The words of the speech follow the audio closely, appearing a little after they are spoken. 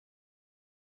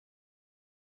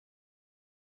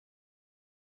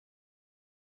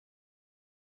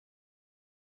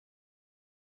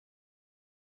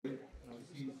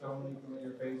see so many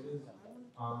familiar faces.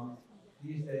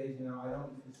 These days, you know, I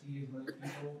don't get to see as many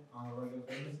people on a regular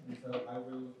basis, and so I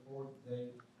really look forward to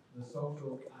today the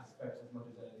social aspects as much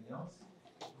as anything else.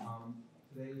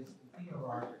 The theme of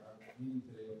our meeting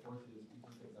today, of course, is using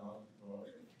technology for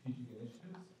strategic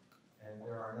initiatives, and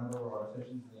there are a number of our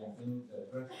sessions in the afternoon that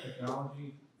address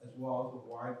technology as well as a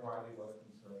wide variety of other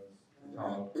concerns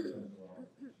college concerns of our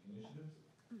strategic initiatives.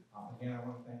 Again, I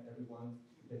want to thank everyone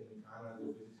for taking the time out of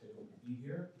their busy schedule to be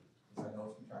here, since I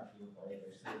know it's contractually required.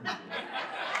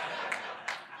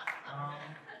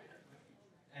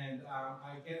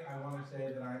 Again, I want to say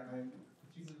that I'm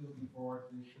particularly looking forward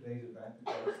to today's event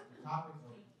because the topic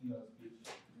of the keynote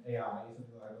speech, AI, is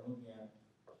something that I've been looking at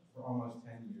for almost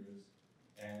 10 years.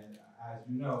 And as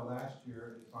you know, last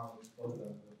year it finally exploded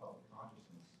into the public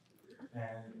consciousness.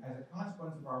 And as a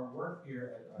consequence of our work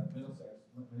here at Middlesex,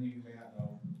 many of you may not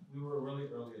know, we were really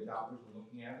early adopters in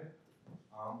looking at it.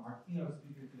 Our keynote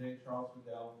speaker today, Charles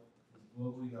Fadel, is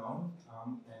globally known,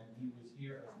 and he was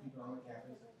here as a speaker on the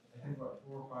campus, I think about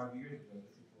 4 or 5 years ago,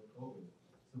 just before COVID.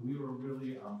 So we were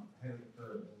really ahead of the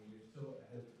curve, and we are still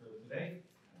ahead of the curve today,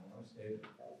 and I want to stay there.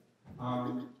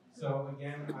 So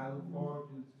again, I look forward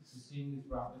to seeing you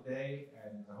throughout the day,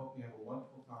 and I hope you have a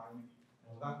wonderful time.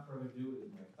 And without further ado, it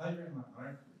is my pleasure and my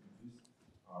honor to introduce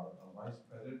our Vice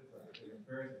President for Academic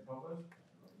Affairs and Publish.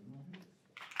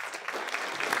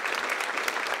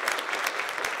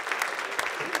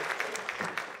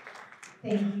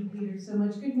 Thank you, Peter, so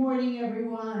much. Good morning,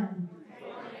 everyone.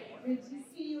 Good to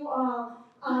see you all.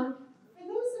 For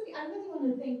those of you, I really want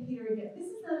to thank Peter again. This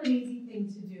is not an easy thing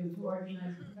to do, to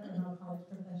organize Penn College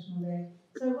Professional Day.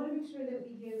 So I want to make sure that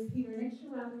we give Peter an extra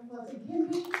round of applause. And can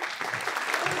we,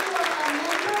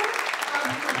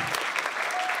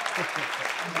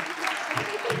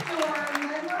 if you are a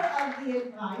member of the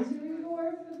advisory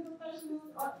board for the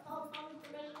College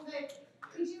Professional Day,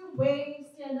 could you wave,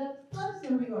 stand up, let us know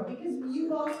who you are, because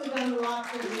you've also done a lot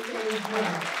for this day as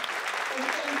well.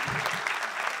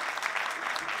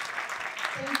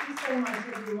 Thank you so much,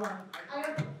 everyone.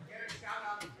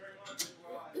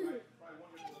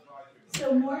 So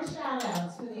more shout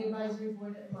outs for the advisory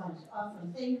board at lunch.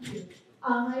 Awesome, thank you.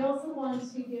 I also want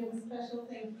to give a special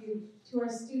thank you to our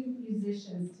student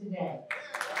musicians today.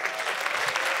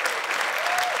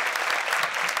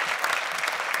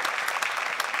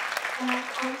 I'm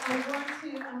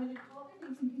going to call their names,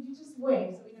 and could you just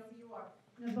wave so we know who you are?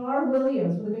 Navarre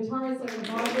Williams, with the guitarist of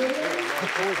Navarre Williams.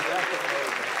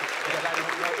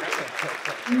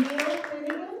 Neil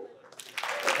Finnegan.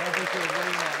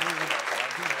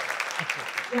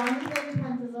 Jonathan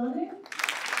Pantalone.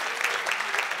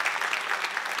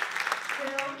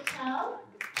 Phil Chow.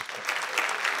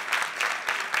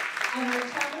 And our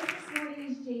cellist this morning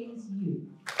is James Yu.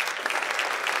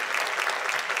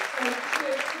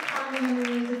 In the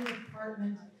music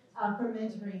department for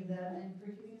mentoring them and for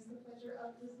giving us the pleasure of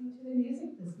listening to their music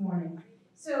this morning.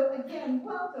 So again,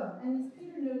 welcome. And as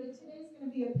Peter noted, today is going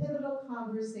to be a pivotal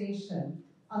conversation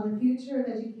on the future of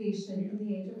education in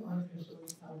the age of artificial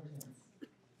intelligence.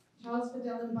 Charles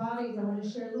Fadel embodies, I want to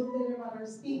share a little bit about our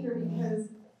speaker because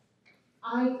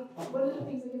one of the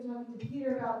things I was talking to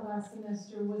Peter about last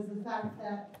semester was the fact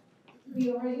that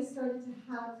we already started to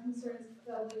have concerns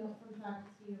building up from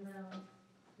faculty around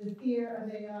the fear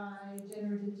of AI,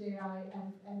 generative AI,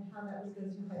 and how that was going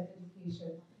to affect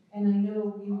education. And I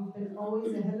know you've been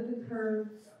always ahead of the curve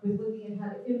with looking at how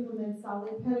to implement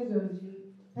solid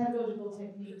pedagogical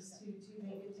techniques to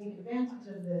make it take advantage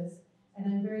of this. And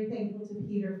I'm very thankful to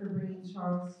Peter for bringing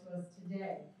Charles to us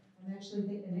today. I'm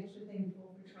actually extra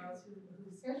thankful for Charles who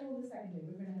scheduled the second day.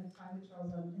 We're going to have time with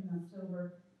Charles in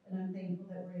October, and I'm thankful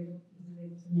that he was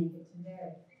able to make it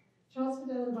today. Charles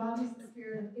Fadel embodies the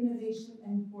spirit of innovation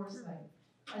and foresight.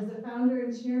 As the founder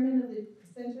and chairman of the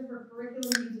Center for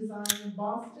Curriculum Redesign in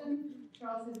Boston,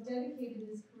 Charles has dedicated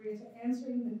his career to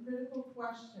answering the critical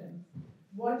question,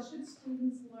 what should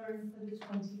students learn for the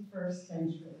 21st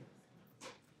century?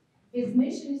 His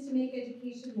mission is to make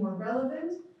education more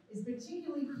relevant, is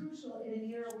particularly crucial in an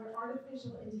era where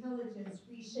artificial intelligence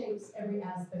reshapes every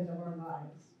aspect of our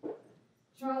lives.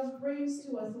 Charles brings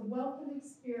to us a wealth of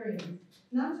experience,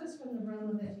 not just from the realm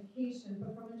of education,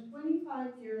 but from a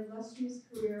 25-year illustrious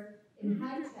career in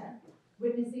high tech,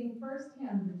 witnessing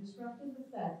firsthand the disruptive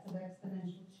effects of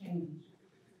exponential change.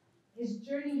 His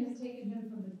journey has taken him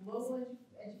from the global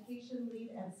education lead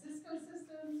at Cisco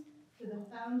Systems to the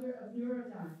founder of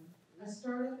Neurodyne, a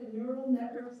startup in neural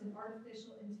networks and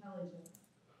artificial intelligence.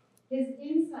 His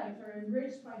insights are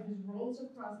enriched by his roles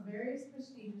across various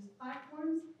prestigious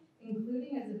platforms,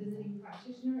 including as a visiting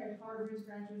practitioner at Harvard's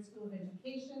Graduate School of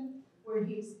Education, where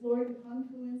he explored the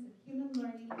confluence of human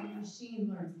learning and machine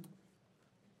learning.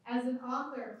 As an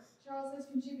author, Charles has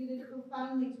contributed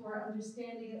profoundly to our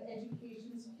understanding of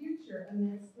education's future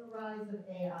amidst the rise of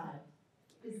AI.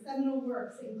 His seminal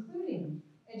works, including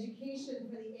Education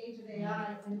for the Age of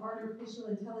AI and Artificial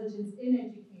Intelligence in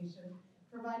Education,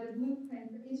 provide a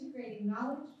blueprint for integrating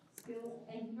knowledge, skills,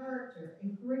 and character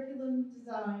in curriculum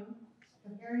design,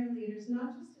 preparing leaders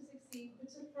not just to succeed, but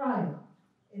to thrive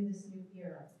in this new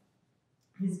era.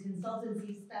 His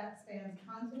consultancy spans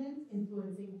continents,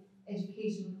 influencing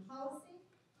education policy,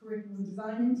 curriculum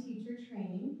design, and teacher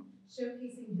training,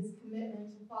 showcasing his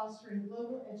commitment to fostering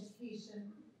global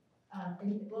education and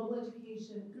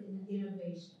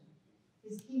innovation.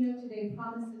 His keynote today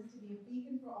promises to be a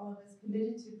beacon for all of us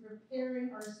committed to preparing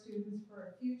our students for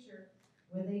a future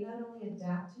where they not only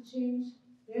adapt to change,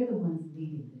 they're the ones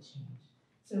leading the change.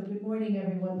 So good morning,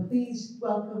 everyone. Please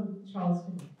welcome Charles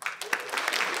Fadel.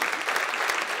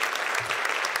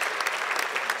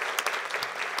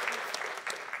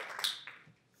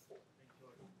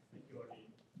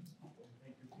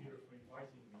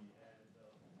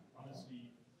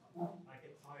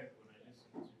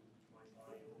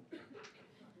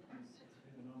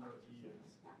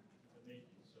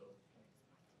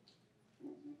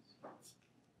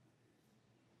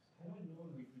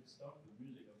 Start with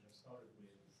music. I've just started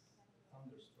with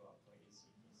Thunderstruck by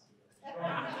AC/DC.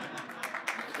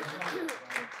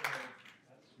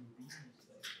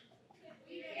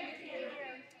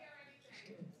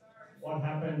 What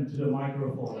happened to the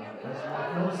microphone? That's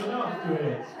not close enough to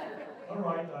it. All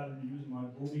right, I'll use my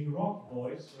booming rock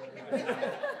voice.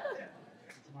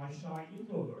 My shy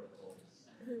introvert voice.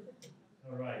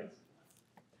 All right.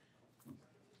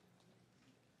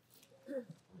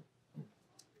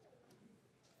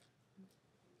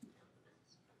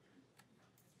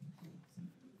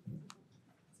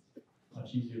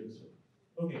 Much easier this way.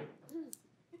 Okay.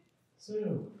 So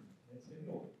let's get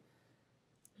going.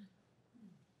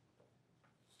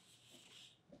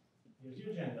 Here's your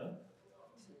agenda.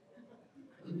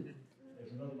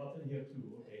 There's another button here too.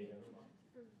 Okay, never mind.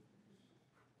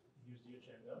 Here's the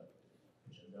agenda.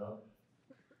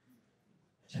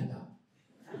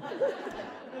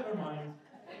 Never mind.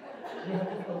 You have a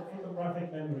photographic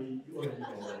memory. You already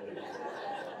know what it is.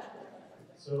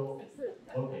 So,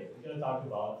 okay, we're going to talk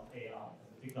about AI as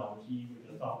a technology. We're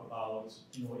going to talk about,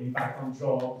 impact on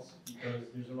jobs, because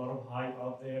there's a lot of hype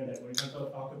out there that we're going to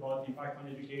talk about impact on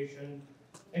education.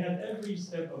 And at every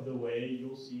step of the way,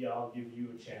 you'll see I'll give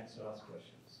you a chance to ask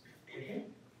questions. Okay?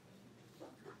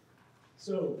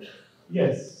 So,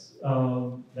 yes,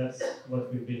 that's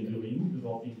what we've been doing,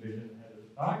 developing vision and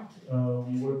impact.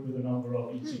 We work with a number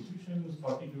of institutions,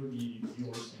 particularly the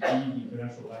OECD, the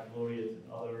International Baccalaureate,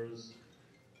 and others.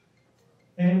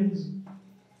 And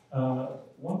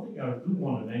one thing I do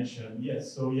want to mention,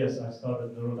 yes, I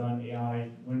started Neurodyne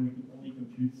AI when we could only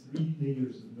compute 3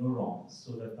 layers of neurons,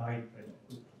 so that died pretty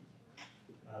quickly.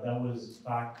 That was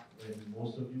back when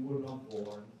most of you were not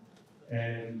born,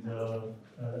 and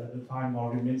at the time,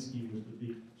 Marvin Minsky was the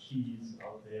big cheese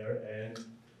out there, and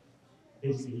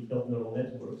basically he built neural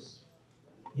networks.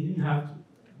 He didn't have to,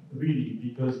 really,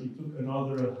 because it took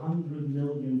another 100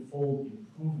 million-fold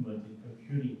improvement in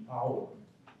computing power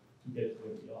to get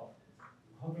where we are.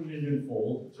 100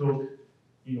 million-fold took,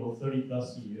 30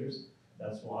 plus years.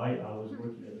 That's why I was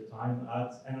working at the time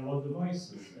at Analog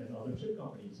Devices and other chip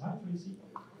companies. Hi, Tracy.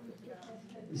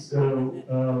 So,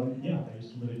 I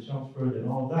used to live in Chelmsford and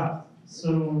all that.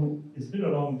 So, it's been a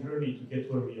long journey to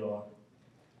get where we are.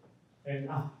 And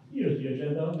here's the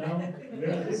agenda now. We're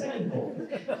at the second point.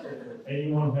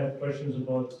 Anyone have questions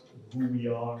about who we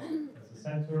are as a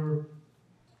center?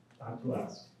 Time to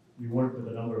ask. We work with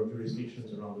a number of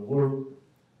jurisdictions around the world.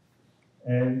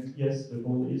 And yes, the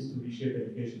goal is to reshape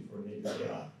education for native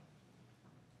AI.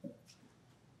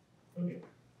 Okay.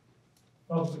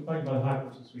 Well, to talk about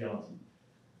hypothesis reality.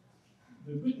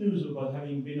 The good news about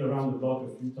having been around the block a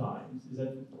few times is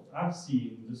that I've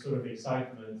seen the sort of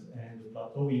excitement and the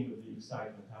plateauing of the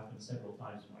excitement happen several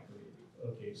times in my career.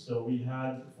 Okay, so we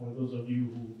had, for those of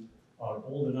you who are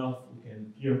old enough, who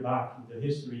can peer back in the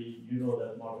history, you know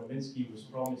that Marvin Minsky was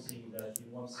promising that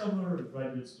in one summer, a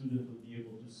graduate student would be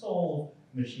able to solve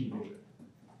machine vision.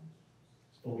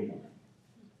 Still waiting.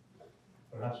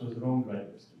 Perhaps it was the wrong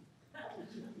graduate student.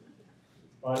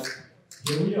 But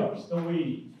here we are, still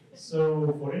waiting.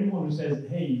 So for anyone who says,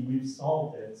 hey, we've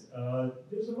solved it,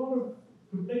 there's a lot of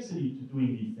complexity to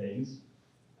doing these things.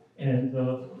 And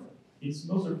it's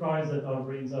no surprise that our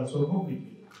brains are so complicated.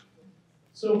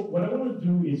 So what I want to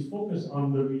do is focus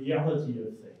on the reality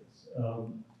of things.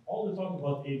 all the talk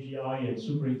about AGI and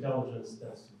superintelligence,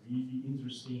 that's really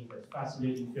interesting, that's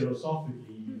fascinating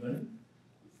philosophically even,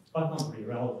 but not really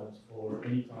relevant for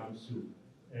any time soon.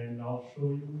 And I'll show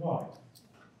you why.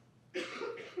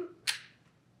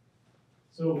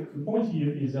 So the point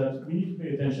here is that we need to pay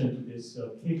attention to this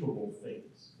capable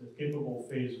phase, the capable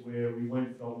phase where we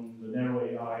went from the narrow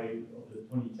AI of the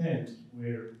 2010s,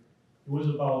 where it was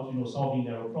about solving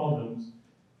narrow problems,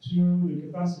 to the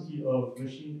capacity of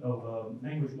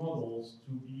language models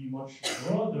to be much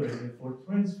broader and therefore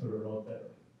transfer a lot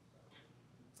better.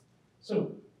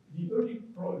 So the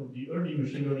early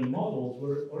machine learning models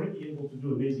were already able to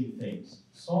do amazing things,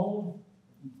 solve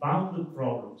bounded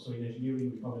problems. So in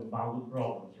engineering, we call them bounded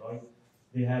problems, right?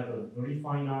 They have a very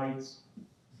finite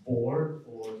board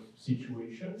or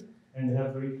situation, and they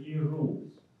have very clear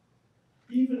rules.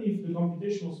 Even if the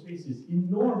computational space is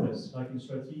enormous, like in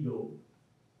Stratego,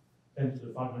 10 to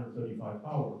the 535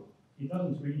 power, it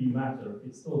doesn't really matter.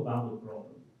 It's still a bounded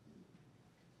problem.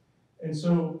 And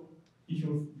so if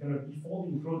you're going to be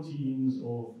folding proteins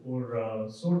or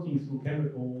sorting through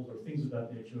chemicals or things of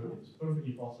that nature, it's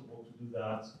perfectly possible to do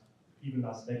that even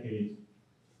last decade.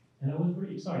 And that was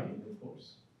very exciting, of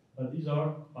course. But these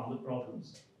are bounded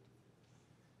problems.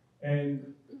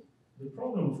 And the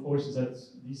problem, of course, is that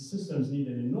these systems need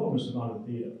an enormous amount of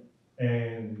data.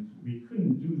 And we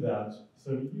couldn't do that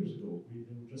 30 years ago. There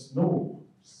were just no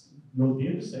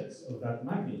data sets of that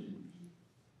magnitude.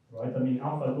 Right? I mean,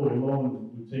 AlphaGo alone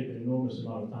would take an enormous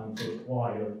amount of time to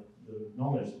acquire the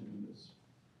knowledge to do this.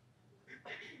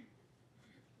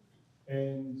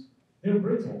 And they're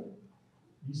brittle.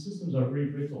 These systems are very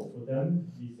brittle. For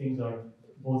them, these things are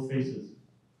both faces.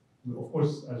 Of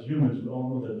course, as humans, we all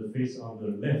know that the face on the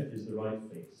left is the right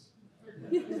face.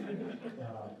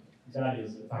 That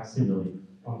is a facsimile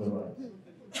on the right.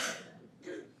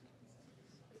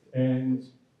 And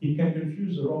it can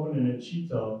confuse a robin and a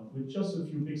cheetah with just a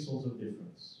few pixels of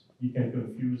difference. You can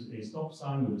confuse a stop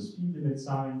sign with a speed limit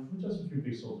sign with just a few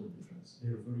pixels of difference.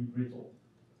 They're very brittle.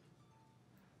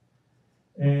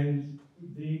 And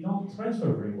they don't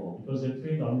transfer very well because they're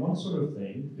trained on one sort of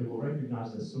thing. They will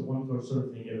recognize this one sort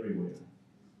of thing everywhere.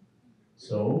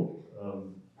 So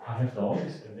I have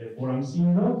dogs, and therefore I'm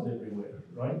seeing dogs everywhere,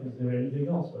 right? Is there anything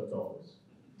else but dogs?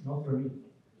 Not for me.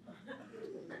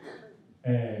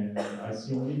 And I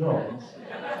see only dogs.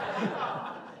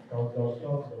 Dogs, dogs,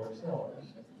 dogs, dogs, dogs.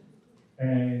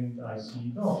 And I see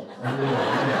dogs.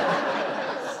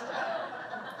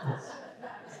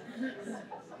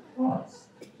 What?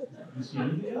 You see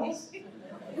anything else?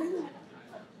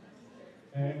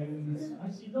 And I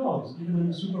see dogs, even in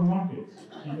the supermarket,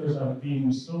 because I've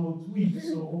been so tweaked,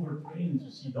 so overtrained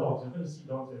to see dogs. I'm going to see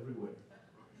dogs everywhere.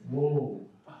 Whoa.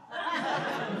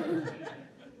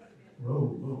 Whoa,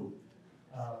 whoa.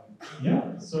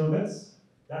 Yeah, so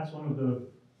that's one of the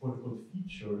quote-unquote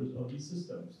features of these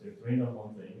systems. They're trained on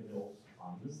one thing, and they'll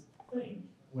find this thing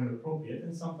when appropriate,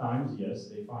 and sometimes, yes,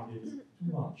 they find it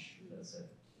too much, let's say.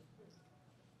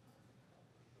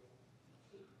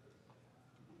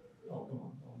 Oh, come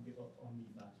on, don't give up on me,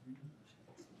 battery.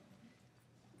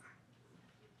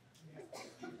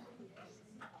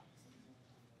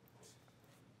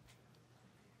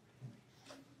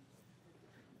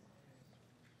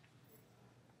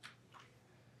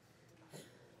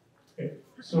 Okay,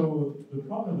 so the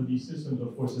problem with these systems,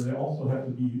 of course, is they also have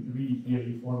to be really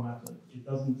clearly formatted. They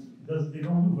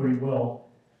don't do very well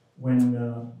when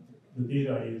the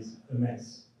data is a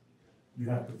mess. You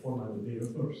have to format the data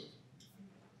first.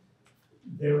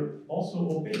 They're also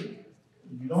opaque.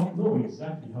 You don't know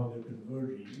exactly how they're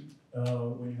converging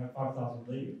when you have 5,000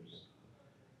 layers.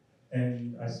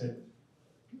 And I said,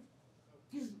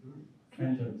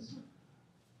 phantoms.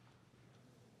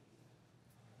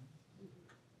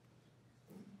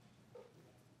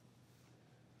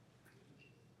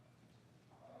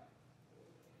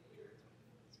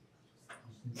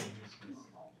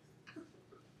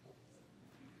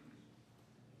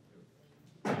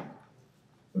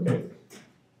 Okay.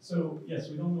 So yes,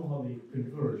 we don't know how they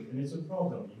converge, and it's a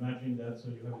problem. Imagine that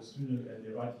you have a student and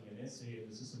they're writing an essay,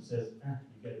 and the system says,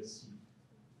 you get a C.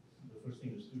 The first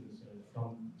thing the student is going to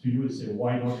come to you and say,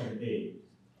 why not an A?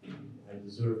 I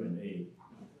deserve an A.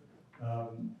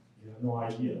 You have no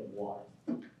idea why.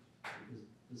 Because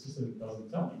the system doesn't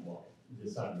tell you why it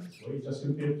decided this way. It just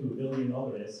compared to a billion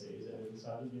other essays, and it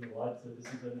decided, you know what, this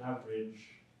is an average,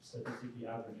 statistically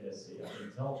average essay. I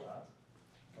can tell that.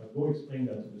 But go explain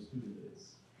that to the student.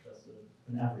 It's just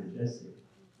an average essay.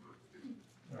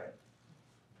 Right.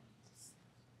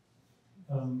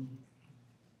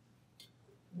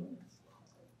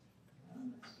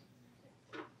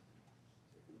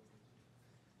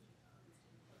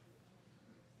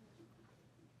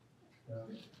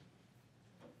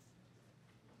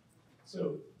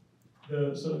 So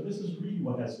this is really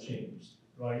what has changed,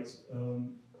 right?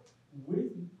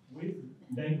 With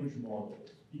language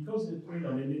models, because they train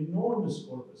on an enormous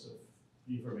corpus of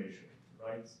information,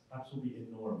 right? Absolutely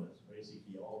enormous,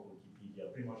 basically all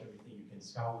Wikipedia, pretty much everything you can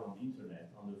scour on the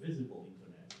internet, on the visible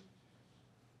internet.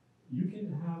 You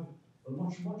can have a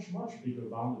much bigger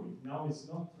boundary. Now it's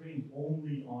not trained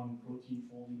only on protein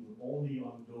folding, or only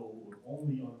on Go, or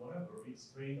only on whatever. It's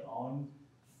trained on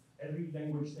every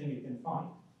language thing it can find.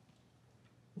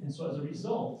 And so as a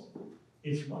result,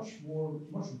 it's much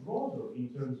broader in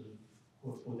terms of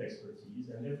quote-unquote expertise,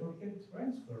 and therefore can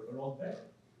transfer a lot better,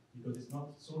 because it's not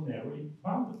so narrowly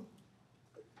bounded.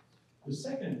 The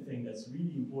second thing that's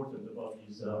really important about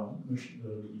these language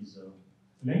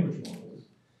models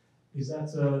is that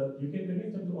you can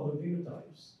connect them to other data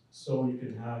types. So you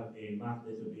can have a math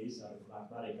database out of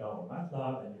Mathematica or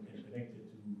MATLAB, and you can connect it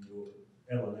to your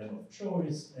LLM of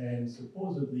choice, and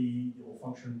supposedly it will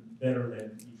function better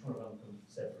than each one of them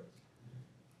separate.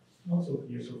 Not so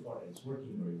clear so far that it's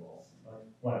working very well, but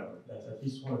whatever. That's at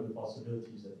least one of the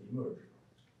possibilities that emerge.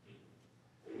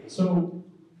 So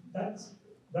that's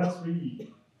really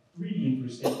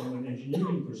interesting from an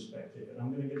engineering perspective, and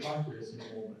I'm going to get back to this in a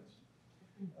moment.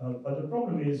 But the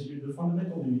problem is the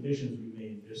fundamental limitations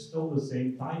remain. They're still the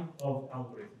same type of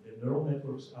algorithm. They're neural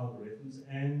networks algorithms,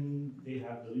 and they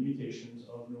have the limitations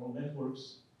of neural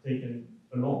networks taken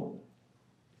alone.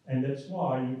 And that's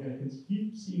why you're going to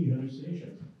keep seeing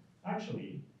hallucinations.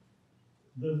 Actually,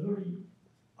 the very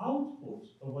output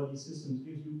of what these systems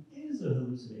give you is a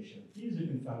hallucination, is a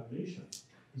confabulation.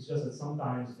 It's just that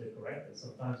sometimes they're correct and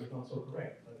sometimes they're not so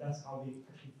correct. But that's how they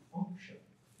actually function.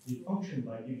 They function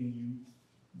by giving you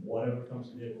whatever comes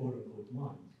to their quote-unquote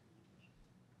mind.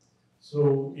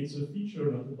 So it's a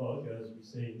feature, not a bug, as we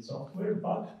say in software,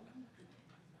 but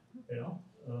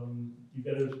you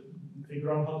got to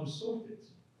figure out how to sort it.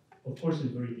 Of course,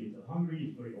 it's very data hungry,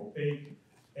 it's very opaque,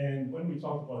 and when we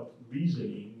talk about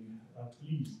reasoning, at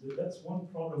least that's one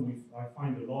problem I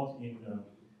find a lot in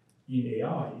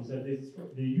AI, is that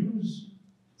they use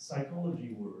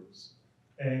psychology words,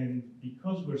 and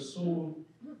because we're so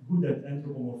good at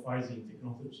anthropomorphizing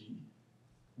technology,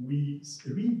 we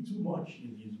read too much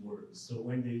in these words. So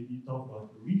when you talk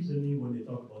about reasoning, when they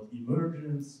talk about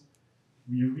emergence,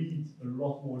 we read a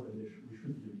lot more than we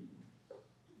should be reading.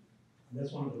 And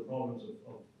that's one of the problems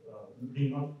of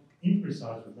being not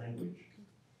imprecise with language.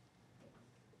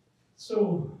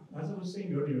 So, as I was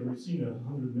saying earlier, we've seen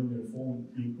 100 million-fold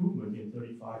improvement in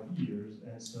 35 years,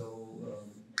 and so,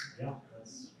 yeah,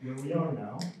 that's where we are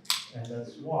now, and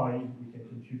that's why we can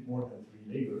compute more than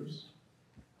 3 layers.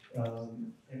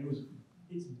 And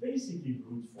it's basically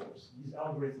brute force. These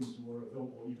algorithms were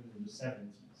available even in the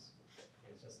 70s.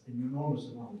 It's just an enormous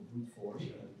amount of brute force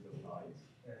that has been applied,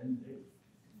 and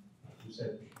you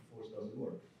said force doesn't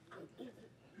work.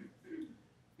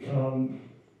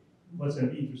 What's going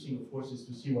to be interesting, of course, is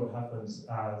to see what happens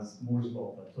as Moore's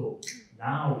Law plateaus.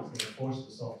 Now it's going to force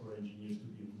the software engineers to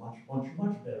do a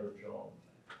much better job.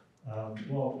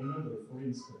 Well, remember, for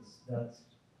instance, that,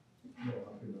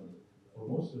 for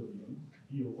most of you,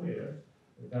 be aware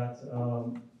that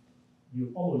the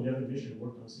Apollo 11 mission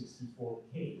worked on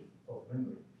 64K of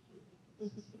memory.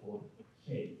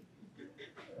 64K.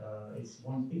 It's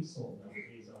 1 pixel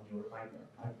nowadays on your iPad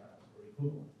or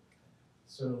equivalent.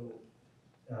 So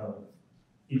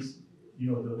it's,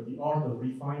 the art of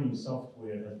refining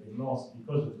software has been lost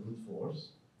because of brute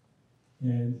force.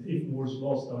 And if Moore's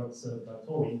Law starts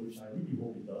plateauing, which I really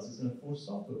hope it does, it's going to force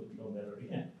software to become better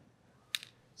again.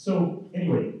 So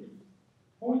anyway,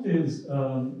 point is,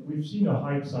 we've seen a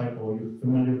hype cycle. You're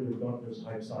familiar with Gartner's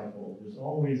hype cycle. There's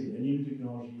always, in any new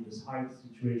technology, this hype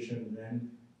situation,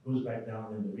 then goes back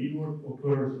down, and the rework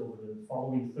occurs over the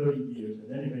following 30 years, and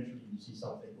then eventually you see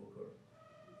something occur.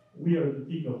 We are at the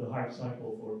peak of the hype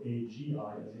cycle for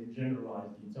AGI, as in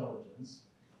generalized intelligence,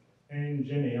 and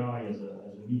Gen AI as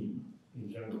a meme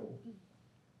in general.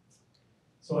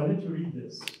 So I need to read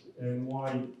this, and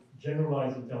why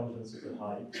generalized intelligence is a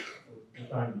hype for the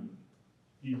time being.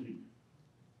 Please read.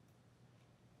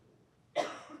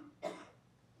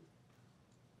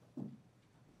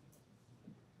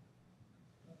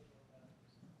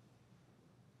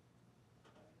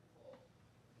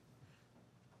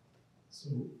 So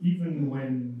even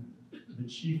when the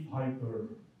chief hyper,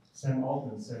 Sam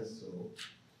Altman, says so,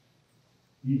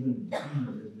 even he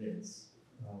admits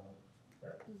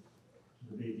that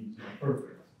the baby is not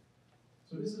perfect.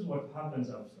 So this is what happens,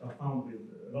 I've found with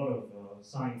a lot of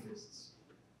scientists,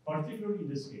 particularly in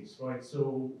this case, right?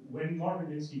 So when Marvin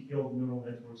Minsky killed neural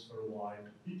networks for a while,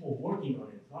 people working on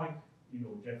it, like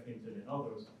Jeff Hinton and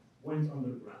others, went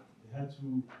underground. They had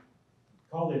to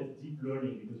call it deep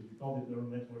learning because if you called it neural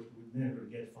networks, we would never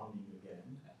get funding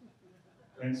again.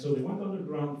 And so they went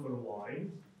underground for a while,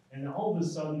 and all of a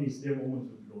sudden it's their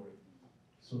moment of glory.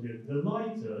 So they're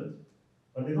delighted,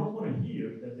 but they don't want to hear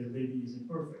that their baby is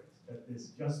imperfect, that it's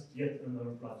just yet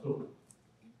another plateau.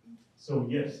 So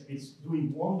yes, it's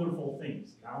doing wonderful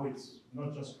things. Now it's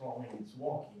not just crawling, it's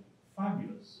walking.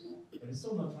 Fabulous. But it's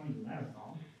still not running a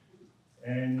marathon.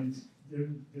 And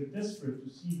they're desperate to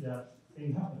see that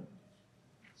thing happen.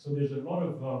 So there's a lot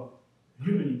of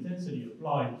human intensity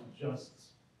applied to just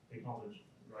technology,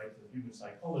 right? The human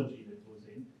psychology that goes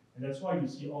in. And that's why you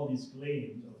see all these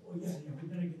claims of, oh yeah, we're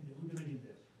gonna get there, we're gonna get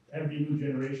there. Every new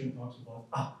generation talks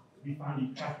about, we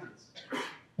finally cracked it.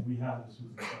 We have the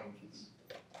super intelligence.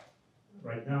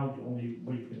 Right now, the only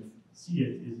way you can see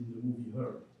it is in the movie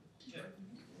Her.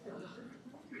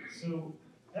 So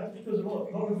that's because a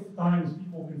lot of times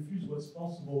people confuse what's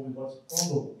possible with what's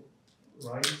probable,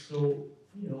 right? So,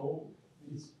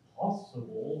 it's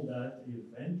possible that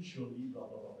eventually, blah,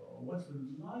 blah, blah, blah. What's the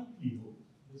likelihood?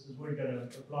 This is where you gotta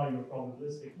apply your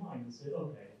probabilistic mind and say,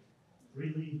 okay,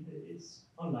 really, it's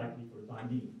unlikely for the time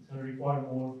being. It's gonna require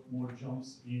more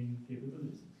jumps in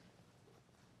capabilities.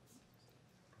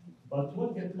 But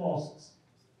what gets lost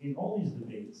in all these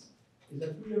debates is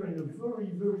that we are in a very,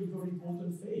 very, very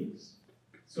important phase.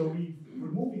 So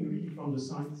we're moving really from the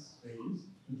science phase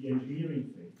to the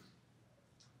engineering phase.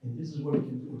 And this is where we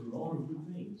can do a lot of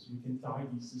good things. We can tie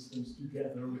these systems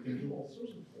together. We can do all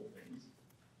sorts of cool things.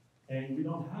 And we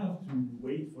don't have to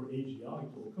wait for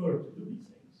AGI to occur to do these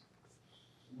things.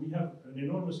 We have an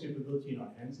enormous capability in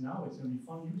our hands now. It's going to be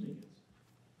fun using it.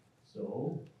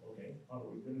 So, okay, how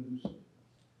are we going to do so?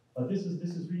 But this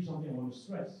is really something I want to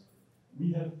stress.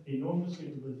 We have enormous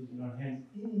capabilities in our hands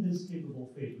in this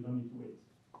capable phase. We don't need to wait.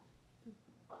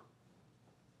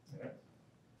 Okay.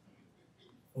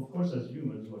 Of course, as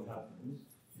humans, what happens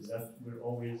is that we're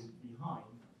always behind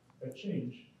a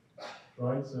change,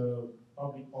 right? So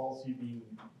public policy being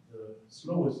the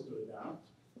slowest to adapt,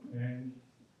 and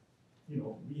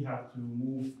we have to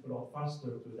move a lot faster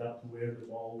to adapt to where the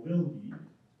ball will be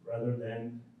rather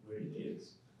than where it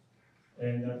is.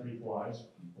 And that requires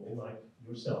people like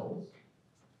yourselves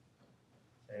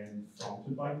and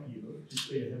prompted by Peter to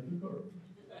stay ahead of the curve.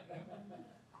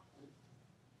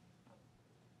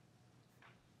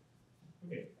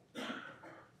 Okay,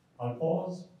 I'll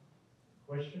pause.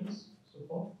 Questions so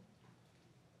far?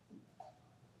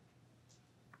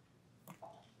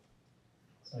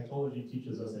 Psychology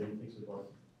teaches us that it takes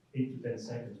about 8 to 10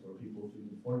 seconds for people to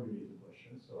even formulate a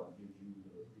question, so I'll give you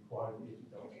the required 8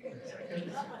 to 10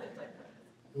 seconds.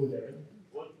 Go, Devin.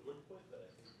 One point that I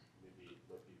think maybe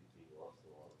might be being lost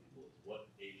to a lot of people is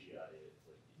what AGI is.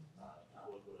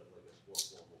 What would a more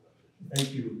formal definition?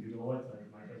 Thank you. You know what?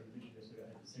 My presentation yesterday,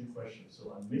 I had the same question,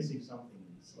 so I'm missing something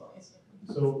in these slides.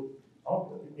 So,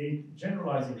 a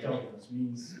generalized intelligence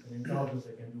means an intelligence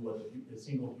that can do what a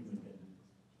single human can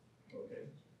do.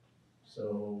 Okay?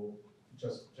 So,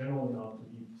 just general enough to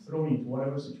be thrown into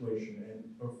whatever situation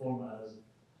and perform as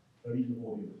a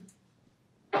reasonable human.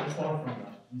 Far from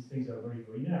that, these things are very,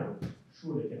 very narrow.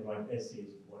 Sure, they can write essays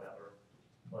or whatever,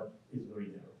 but it's very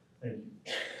narrow. Thank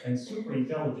you. And super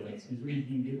intelligence is really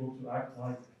being able to act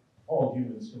like all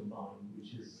humans combined,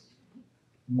 which is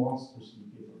monstrously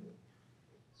capable.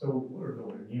 So we're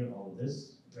nowhere near all of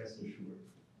this, rest assured.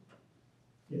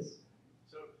 Yes?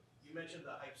 So you mentioned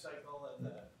the hype cycle and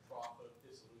the trough of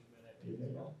disillusionment, I think,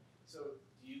 as well. So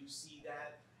do you see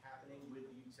that happening with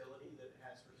the utility that it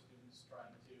has for students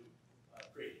trying to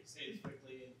create essays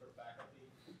quickly and for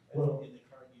faculty in the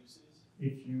current uses?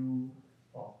 If you,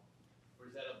 or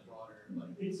is that a broader,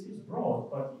 like? It's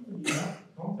broad, but even in that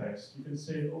context, you can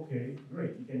say, okay,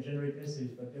 great, you can generate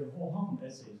essays, but they're whole hum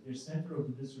essays. They're center of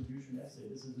the distribution essay.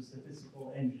 This is a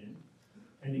statistical engine,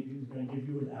 and it's going to give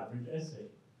you an average essay.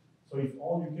 So if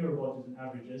all you care about is an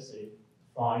average essay,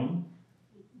 fine,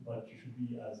 but you should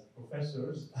be, as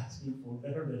professors, asking for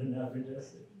better than an average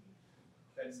essay.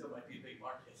 That still might be a big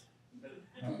market.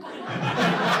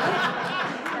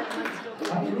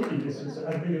 Absolutely, this is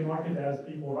as big a market as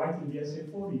people writing the essay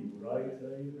for you, right?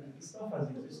 This stuff has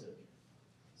existed.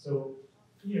 So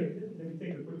here, let me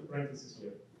take a quick parenthesis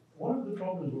here. One of the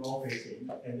problems we're all facing,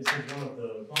 and this is one of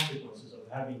the consequences of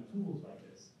having tools like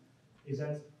this, is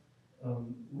that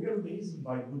we are lazy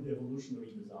by good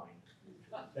evolutionary design.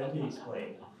 Let me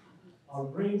explain. Our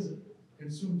brains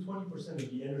consume 20%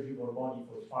 of the energy of our body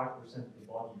for 5% of the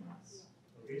body mass.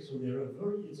 Okay, so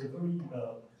it's a very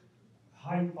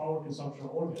high power consumption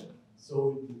organ.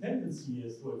 So the tendency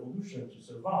is to evolution to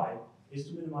survive is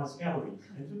to minimize calories.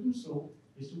 And to do so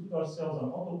is to put ourselves on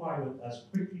autopilot as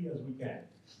quickly as we can.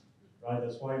 Right?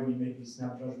 That's why we make these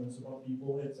snap judgments about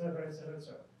people, etc., etc.,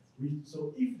 etc.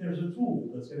 So if there's a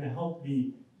tool that's going to help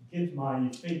me get my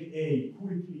fake A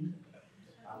quickly,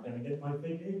 I'm going to get my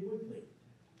fake A quickly.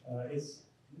 It's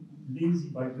lazy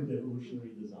by good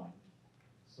evolutionary design.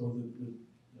 So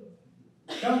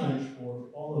the challenge for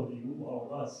all of you, all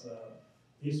of us,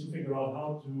 is to figure out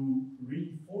how to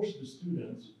really force the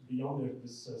students beyond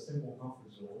this simple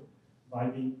comfort zone by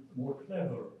being more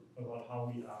clever about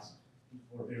how we ask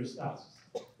for various tasks.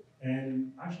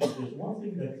 And actually, there's one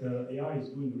thing that AI is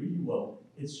doing really well.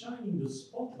 It's shining the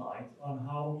spotlight on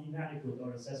how inadequate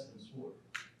our assessments were.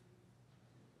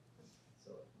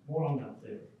 So more on that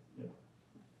later. Yeah.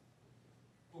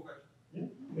 Okay. Yeah.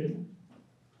 Okay.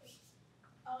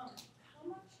 How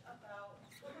much of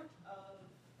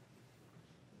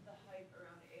the hype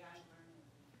around AI learning,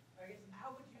 or I guess,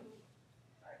 how would you,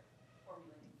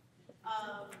 formulating.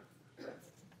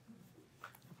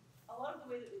 A lot of the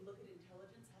way that we look at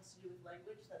intelligence has to do with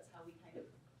language. That's how we kind of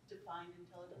defined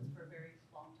intelligence for a very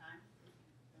long time.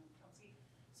 Kelsey.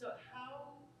 So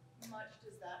how much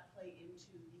does that play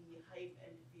into the hype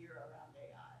and fear around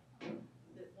AI?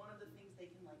 That one of the things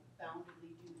they can like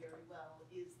boundedly do very well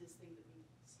is this thing that we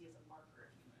see as a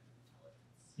marker of human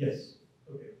intelligence. Yes.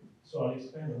 Okay. So I'll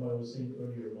expand on what I was saying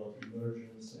earlier about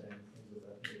emergence and things of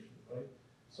that nature, right?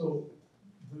 So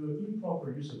the improper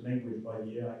use of language by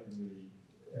the AI community,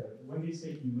 when they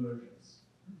say emergence,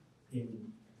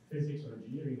 in physics or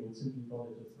engineering, we would simply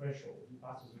call it a threshold. It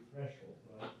passes a threshold,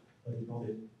 right? But they call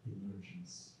it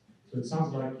emergence. So it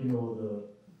sounds like, you know,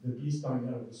 the beast coming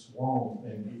out of the swamp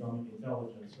and becoming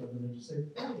intelligence, rather than just say,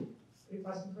 hey, it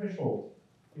passed the threshold.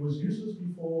 It was useless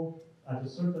before at a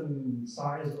certain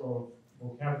size of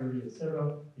vocabulary,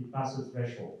 etc. It passed the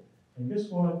threshold. And guess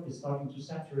what? It's starting to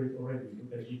saturate already.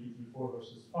 Look at GPT-4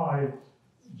 versus 5.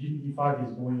 GPT-5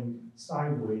 is going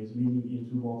sideways, meaning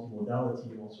into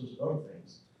multimodality and all sorts of other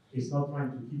things. It's not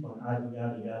trying to keep on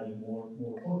adding more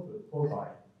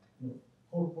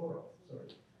corpora, sorry.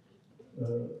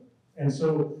 And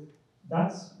so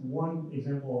that's one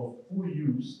example of poor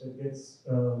use that gets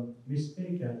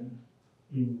mistaken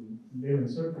in layman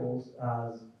circles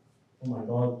as, oh my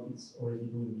God, it's already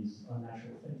doing these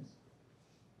unnatural things.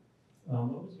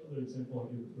 What was the other example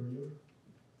I gave earlier?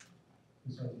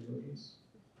 Besides emergence?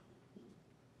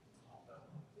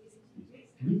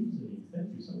 Reasoning, thank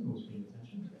you. Someone was paying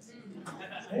attention.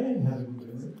 And has a good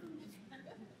memory.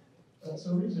 So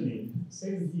reasoning,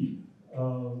 same deal.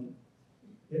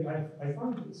 I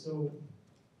find it so.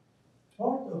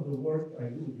 Part of the work I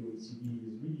do with the OECD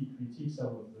is really critique some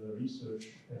of the research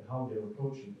and how they're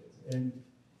approaching it. And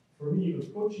for me,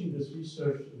 approaching this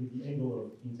research with the angle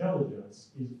of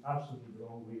intelligence is absolutely the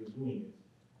wrong way of doing it.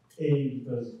 A,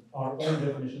 because our own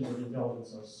definitions of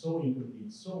intelligence are so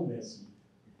incomplete, so messy.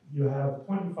 You have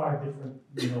 25 different,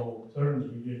 terms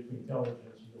related to intelligence.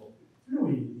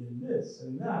 Fluid and this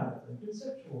and that, and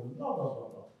conceptual, and blah, blah, blah,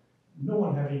 blah. No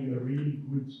one having a really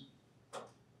good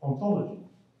ontology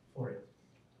for it.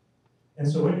 And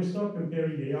so when you start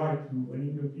comparing AI to an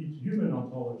incomplete human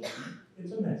ontology,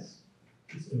 it's a mess.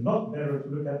 It's a lot better to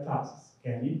look at tasks.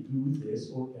 Can it do this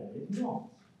or can it not?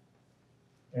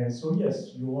 And so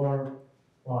yes, you are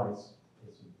right.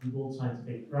 It's a good old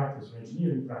scientific practice or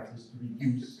engineering practice to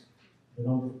reduce the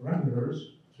number of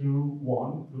parameters to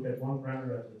one, look at one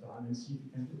parameter at a time and see if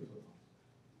you can do it or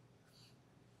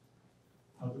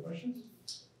not. Other questions?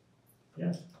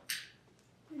 Yeah.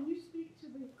 Can you speak to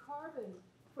the carbon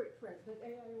footprint that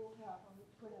AI will have on the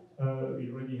front end? It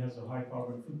already has a high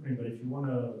carbon footprint, but if you want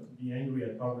to be angry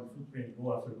at carbon footprint,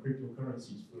 go after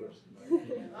cryptocurrencies first.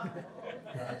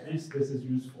 At least this is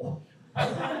useful.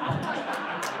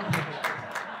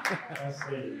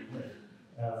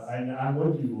 And I'm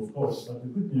with you, of course, but the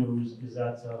good news is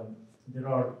that there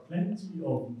are plenty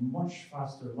of much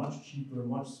faster, much cheaper,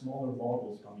 much smaller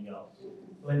models coming out.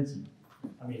 Plenty.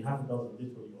 I mean, half a dozen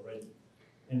literally already.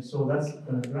 And so that's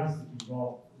going to drastically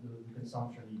drop the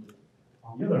consumption needed.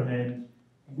 On the other hand,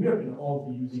 we are going to all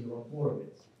be using a lot more of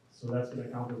it. So that's going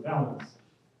to counterbalance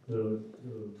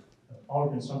our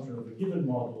consumption of a given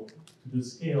model to the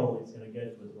scale it's going to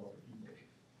get with a lot of people.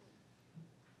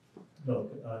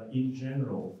 Look, in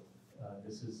general,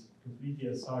 this is completely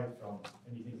aside from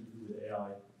anything to do with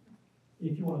AI.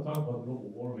 If you want to talk about global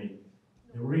warming,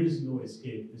 there is no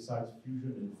escape besides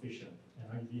fusion and fission. And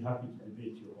I'd be happy to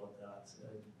debate you about that.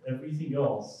 Everything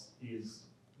else is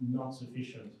not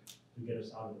sufficient to get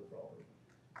us out of the problem.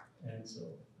 And so,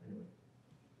 anyway,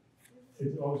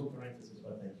 it's always a parenthesis,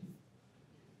 but thank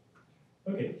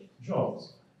you. Okay,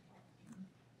 jobs.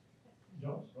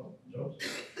 Jobs, well, Jobs?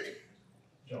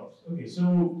 Jobs. Okay,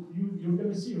 so you're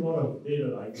going to see a lot of data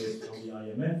like this from the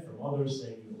IMF, from others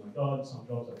saying, oh my God, some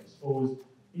jobs are exposed.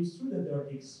 It's true that they're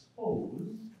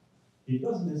exposed. It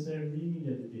doesn't necessarily mean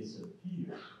that it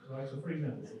disappears, right? So for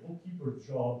example, the bookkeeper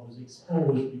job was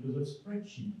exposed because of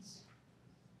spreadsheets.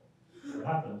 What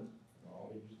happened?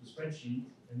 Well, they used the spreadsheet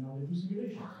and now they do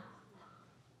simulation.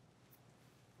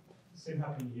 Same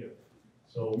happening here.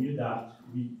 So we adapt,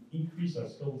 we increase our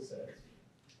skill set,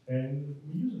 and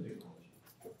we use the technology.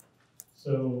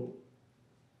 So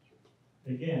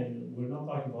again, we're not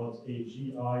talking about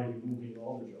AGI removing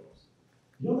all the jobs.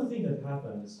 The other thing that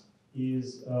happens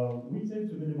is we tend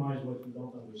to minimize what we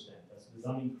don't understand. That's the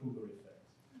Dunning-Kruger effect,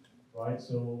 right?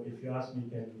 So if you ask me,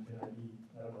 can I be,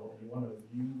 I don't know, any one of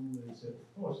you, and say,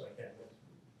 of course I can.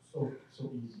 That's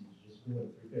so easy. Just go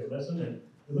and prepare a lesson and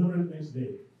deliver it next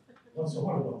day. What's so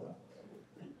hard about that?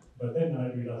 But then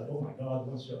I realized, oh my God,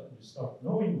 once you start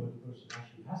knowing what the person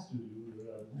actually has to do,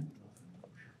 you're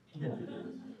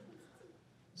nothing.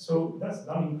 So that's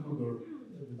Dunning-Kruger,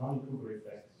 the Dunning-Kruger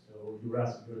effect. So you were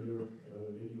asking earlier,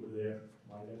 lady over there,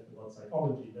 my left, about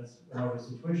psychology. That's another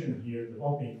situation here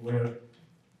developing where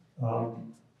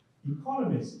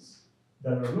economists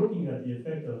that are looking at the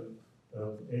effect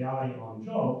of AI on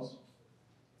jobs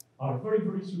are very,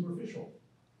 very superficial.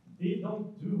 They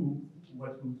don't do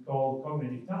what we call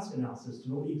cognitive task analysis to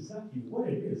know exactly what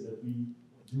it is that we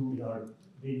do in our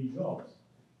daily jobs.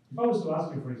 If I was to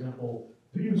ask you, for example,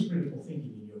 do you use critical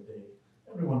thinking in your day?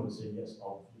 Everyone would say yes,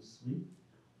 obviously.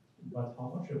 But how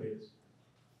much of it?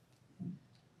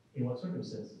 In what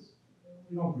circumstances?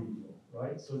 We don't really know,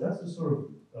 right? So that's the sort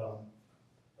of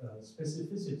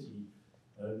specificity,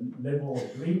 level of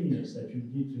graininess that you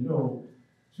need to know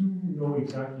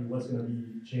exactly what's going to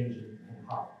be changing and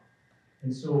how.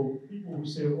 And so people who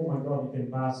say, oh my God, you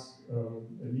can pass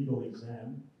a legal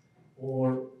exam,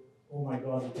 or oh my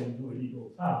God, you can do a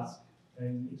legal task,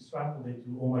 and extrapolate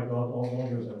to, oh my God, all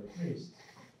lawyers are replaced.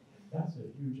 That's a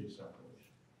huge extrapolation.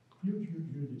 Huge, huge,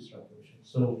 huge extrapolation.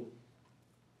 So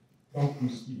don't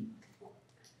lose sleep.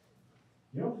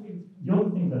 The other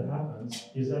thing that happens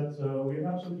is that we're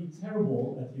absolutely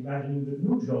terrible at imagining the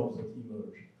new jobs that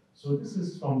emerge. So this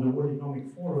is from the World Economic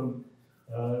Forum,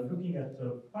 looking at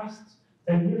the past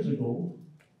 10 years ago,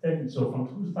 so from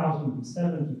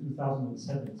 2007 to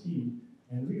 2017,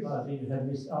 and realizing you had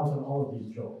missed out on all of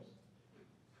these jobs.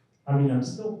 I mean, I'm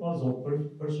still puzzled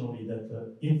personally that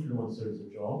influencer is a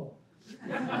job.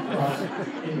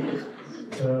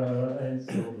 And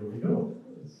so here we go.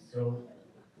 So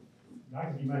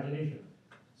back to the imagination.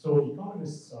 So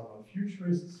economists are not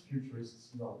futurists.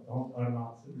 Futurists are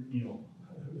not,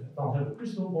 don't have a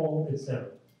crystal ball,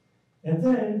 etc. And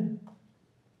then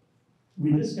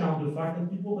we discount the fact that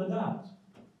people adapt,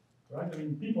 right? I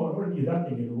mean, people are already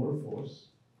adapting in the workforce.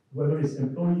 Whether it's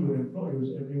employee or employers,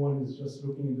 everyone is just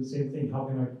looking at the same thing. How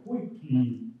can I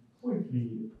quickly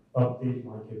update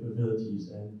my capabilities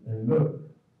and learn?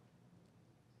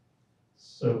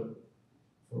 So,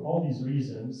 for all these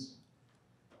reasons,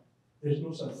 there's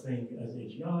no such thing as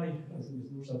AGI, there's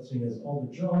no such thing as all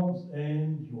the jobs,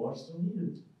 and you are still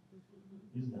needed.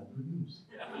 Isn't that good news?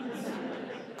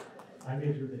 I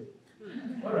made your day.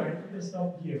 All right, let's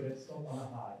stop here. Let's stop on a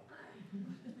high.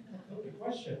 Okay,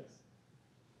 questions?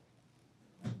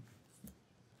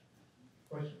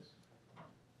 Questions?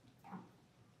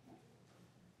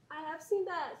 I have seen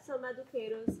that some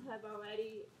educators have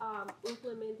already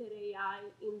implemented AI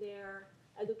in their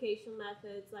education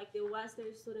methods, like they ask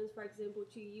their students, for example,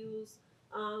 to use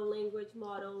language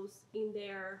models in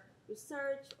their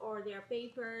research or their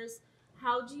papers.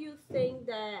 How do you think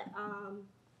that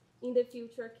in the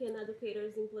future can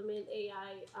educators implement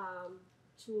AI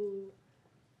to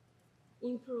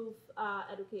improve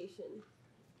education?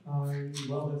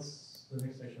 Well, that's the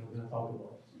next section we're going to talk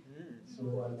about. So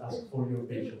I'll ask for your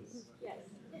patience. Yes.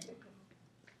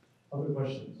 Other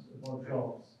questions about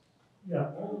jobs?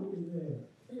 Yeah, all the way there.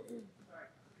 Sorry.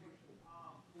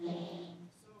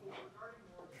 So regarding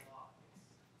Moore's law,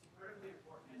 it's incredibly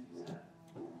important, as you said.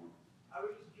 I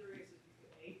was just curious if you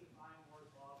could A, define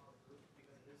Moore's law for a group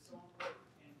because it is so important,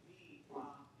 and B,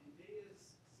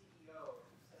 NVIDIA's CEO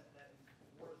said that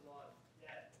Moore's law is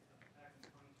dead back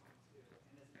in 2022,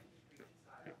 and as an industry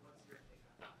insider, what's your take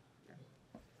on that?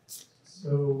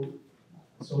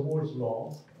 So Moore's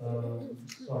law,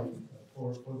 sorry,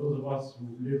 for those of us who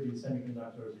lived in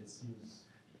semiconductors, it seems,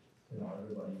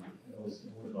 everybody knows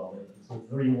Moore's law. It's a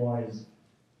very wise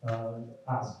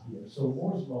ask here. So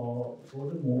Moore's law,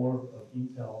 Gordon Moore of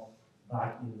Intel,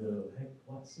 back in the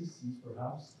 60s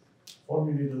perhaps,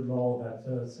 formulated a law that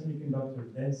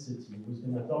semiconductor density was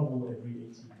going to double every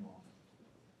 18 months.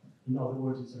 In other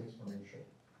words, it's an exponential.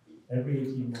 Every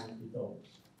 18 months it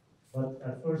doubles. But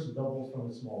at first it doubles from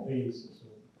a small base, so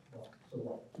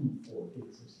what, 2, 4,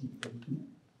 8, 16, 32.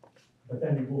 But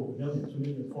then you go 1 million, 2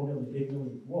 million, 4 million, 8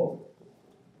 million, whoa,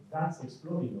 that's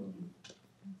exploding on you.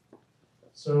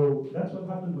 So that's what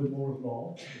happened with Moore's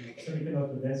law. The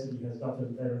semiconductor density has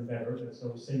gotten better and better. As I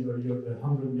was saying earlier,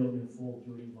 100 million fold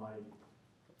during my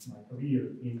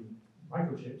career in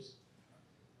microchips.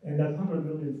 And that 100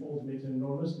 million fold makes an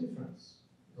enormous difference,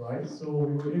 right? So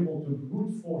we were able to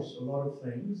brute force a lot of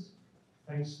things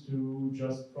thanks to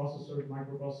just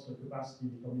microprocessor capacity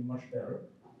becoming much better,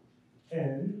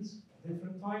 and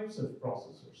different types of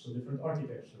processors, so different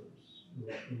architectures.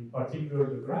 In particular,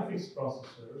 the graphics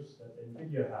processors that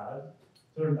NVIDIA had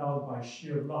turned out by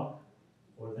sheer luck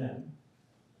for them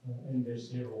and their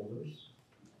shareholders,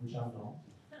 which I'm not,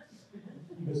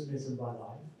 because it's in my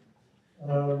life. I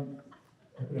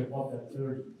could have bought that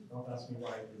 30, don't ask me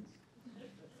why I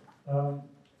didn't.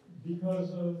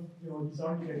 Because of these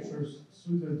architectures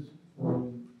suited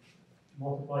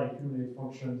multiply accumulate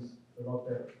functions a lot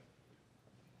better.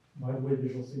 By the way,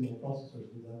 visual signal processors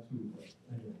do that too, but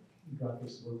anyway.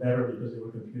 Graphics were better because they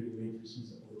were computing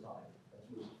matrices all the time. That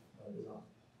was by design.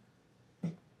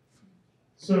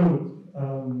 So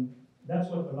that's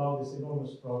what allowed this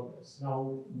enormous progress.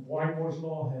 Now, why Moore's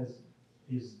law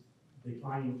is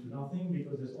declining to nothing?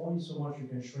 Because there's only so much you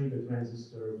can shrink a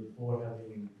transistor before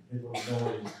having little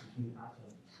noise between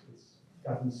atoms. It's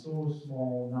gotten so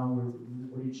small. Now we're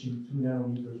reaching 2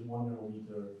 nanometers, 1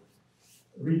 nanometer.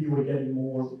 Really, we're getting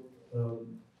more.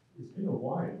 It's been a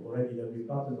while already that we've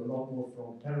gotten a lot more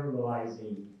from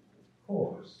parallelizing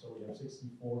cores. So we have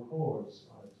 64 cores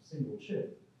on a single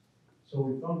chip. So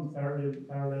we've gone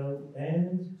parallel,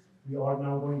 and we are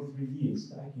now going 3D and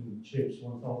stacking chips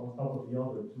one on top of the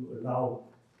other to allow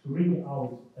to wring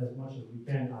out as much as we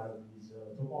can out of these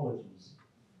topologies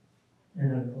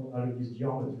and out of these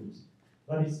geometries.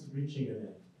 But it's reaching an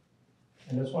end.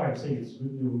 And that's why I'm saying it's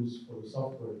good news for the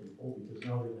software people, because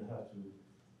now they're going to have to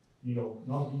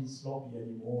not be sloppy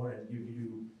anymore and give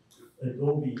you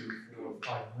Adobe for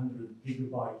 500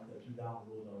 gigabyte that you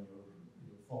download on your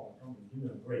phone. I mean, give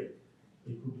them a break.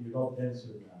 It could be a lot denser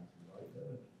than that, right?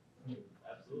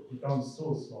 Absolutely. It becomes so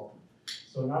sloppy.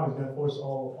 So now it's going to force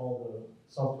all the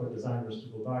software designers to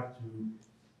go back to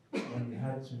when you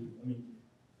had to, I mean,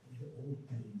 in the old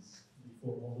days,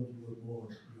 before all of you were born,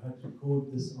 you had to code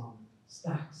this on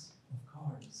stacks of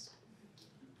cards.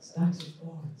 Stacks of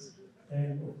cards.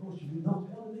 And of course, you do not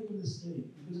want to make a mistake,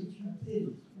 because if you did,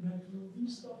 you had to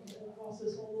restart the whole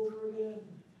process all over again.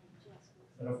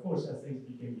 And of course, as things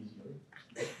became easier,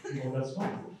 that's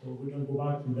fine. So we're going to go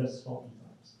back to less sloppy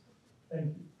times. Thank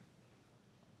you.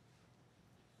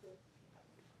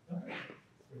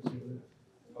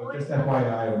 Oh, just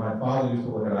FYI, my father used to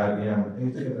work at IBM. He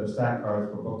used to get those stack cards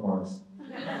for bookmarks.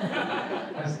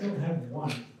 I still have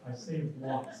one. I saved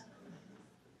one.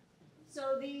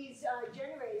 So these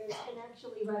generators can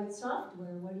actually write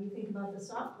software. What do you think about the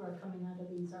software coming out of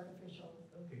these artificial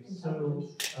intelligence? So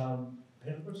I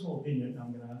have a personal opinion.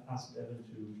 I'm going to ask Evan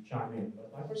to chime in.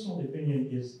 But my personal opinion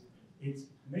is it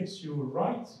makes you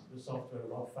write the software a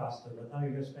lot faster, but now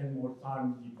you're going to spend more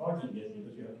time debugging it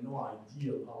because you have no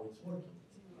idea how it's working.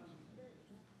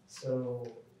 So,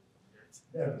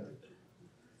 Evan,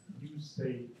 you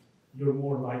say you're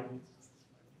more likely.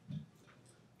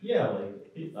 Yeah,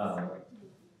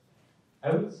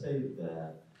 I would say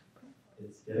that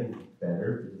it's getting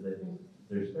better because I think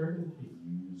they're starting to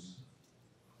use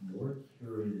more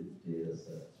curated data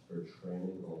sets for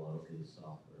training a lot of these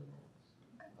software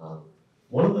models.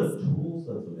 One of the tools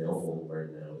that's available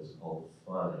right now is called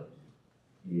Find,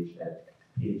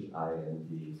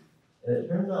 P-H-I-N-D. And it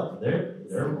turns out their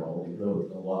model, even though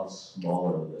it's a lot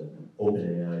smaller than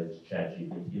OpenAI's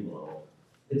ChatGPT model,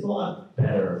 it's a lot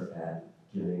better at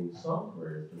giving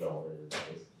software development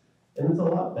advice. And it's a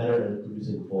lot better at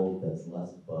producing code that's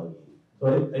less buggy. So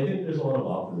I think there's a lot of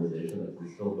optimization that can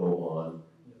still go on,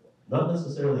 not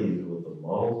necessarily even with the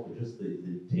models, but just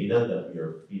the data that we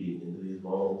are feeding into these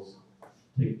models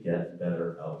to get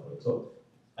better output. So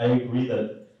I agree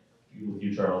that with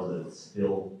you, Charles, that it's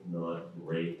still not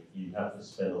great. You have to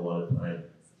spend a lot of time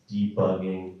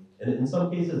debugging, and in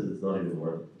some cases, it's not even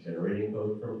worth generating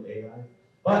code from AI.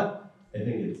 But I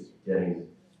think it's getting,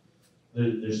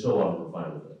 there's still a lot of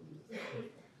refinement.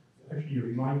 Actually, you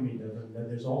remind me that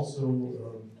there's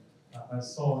also, I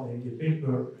saw a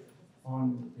paper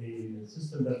on a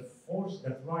system that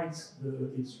writes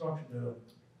the instruction,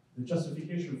 the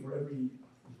justification for every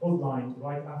code line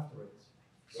right after it.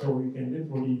 So you can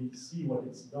literally see what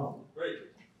it's done. Great.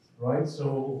 Right?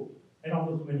 So, and not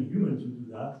too many humans who do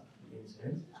that, in a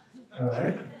sense. All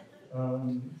right.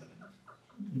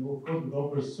 You know, code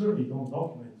developers certainly don't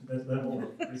document to that level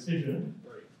of precision.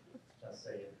 Just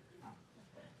saying.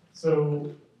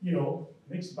 So, you know,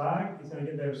 mixed bag, it's going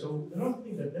to get there. So another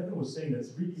thing that Devin was saying that's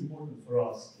really important for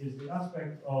us is the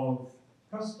aspect of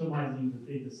customizing the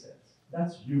data set.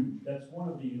 That's huge. That's one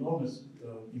of the enormous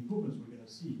improvements we're going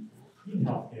to see in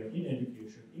healthcare, in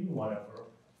education, in whatever.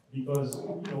 Because,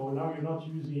 you know, now you're not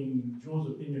using Joe's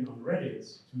opinion on Reddit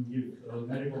to give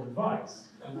medical advice.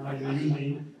 And now you're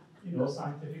using, you know,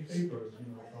 scientific papers, you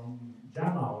know, from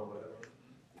JAMA or whatever.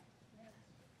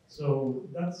 So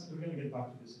that's, we're going to get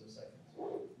back to this in a second.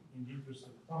 In the interest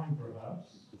of time,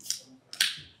 perhaps.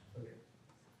 Okay.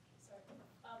 Sorry.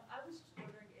 I was just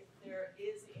wondering if there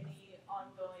is any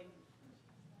ongoing.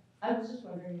 I was just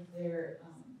wondering if there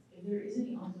is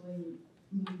any ongoing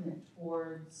movement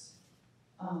towards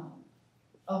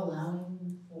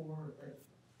allowing for like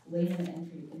layman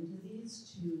entry into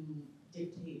these to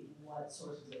dictate what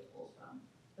sources it pulls from.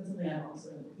 That's something I'm also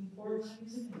looking for when I'm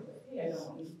using it. Like, hey, I don't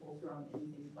want you to pull from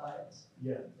anything but.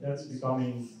 Yeah, that's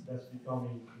becoming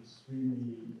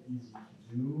extremely easy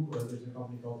to do. There's a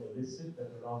company called Elicit that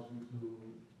allows you to,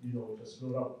 you know, just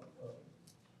load up,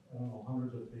 I don't know,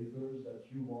 hundreds of papers that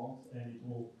you want, and it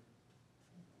will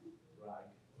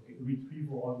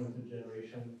retrieval augmented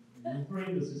generation. You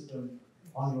train the system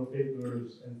on your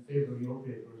papers and favor your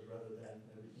papers rather than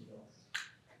everything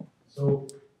else. So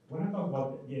when I talk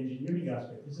about the engineering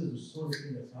aspect, this is the sort of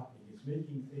thing that's happening. It's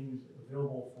making things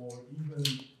available for even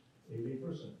a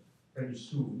layperson pretty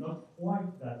soon. Not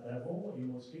quite that level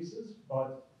in most cases,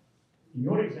 but in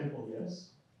your example,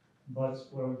 yes. But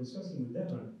what we're discussing with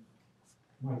Devin,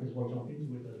 might as well jump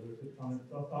into it as we're trying to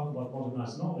talk about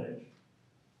modernized knowledge,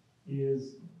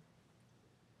 is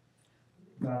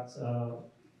that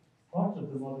part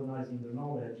of the modernizing the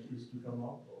knowledge is to come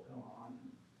up,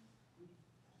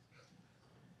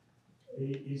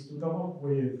 is to come up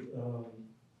with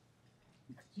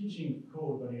teaching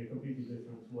code but in a completely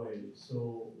different way.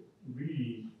 So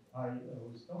really, I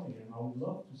was telling him I would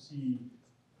love to see,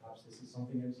 perhaps this is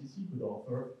something MCC could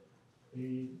offer,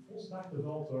 a full stack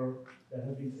developer that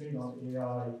has been trained on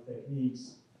AI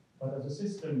techniques, but as a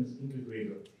systems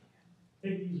integrator.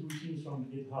 Take these routines from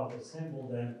GitHub, assemble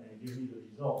them, and give me the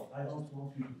result. I don't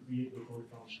want you to create the code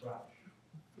from scratch.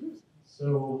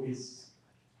 So it's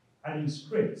adding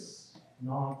scripts,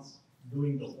 not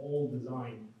doing the whole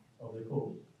design of the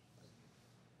code.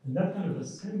 And that kind of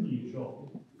assembly job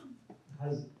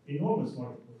has enormous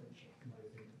market potential, in my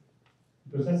opinion.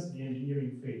 Because that's the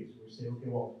engineering phase, where you say, okay,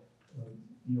 well,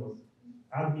 you know,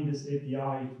 add me this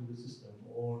API to the system,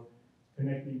 or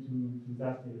connect me to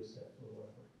that data set, or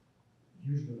whatever.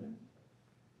 Huge demand.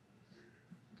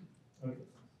 Okay.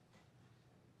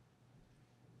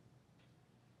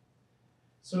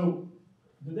 So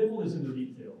the devil is in the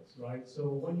details, right? So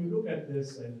when you look at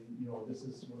this, and you know, this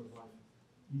is one of my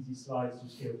easy slides to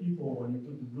scale people. When you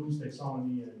put the Bloom's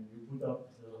taxonomy and you put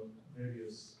up the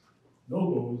various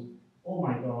logos, oh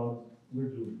my God, we're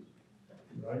doomed,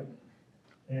 right?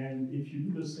 And if you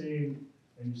do the same,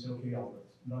 and you say, okay, Albert,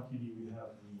 luckily we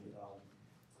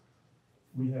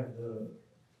have the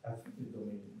affected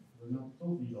domain. We're not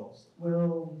totally lost.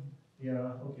 Well,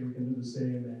 yeah, okay, we can do the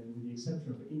same, and with the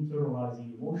exception of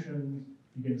internalizing emotions,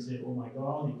 you can say, oh my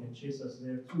God, you can chase us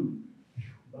there too.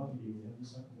 Luckily, we have the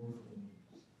psychomorphic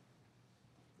domains.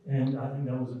 And I think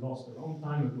that was lost a long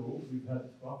time ago. We've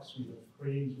had trucks, we have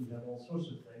cranes, we have all sorts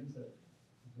of things that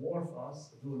dwarf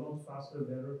us, do a lot faster,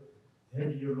 better,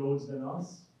 heavier loads than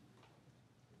us.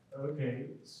 Okay,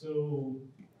 so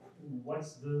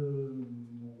what's the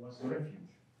refuge?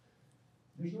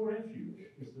 There's no refuge.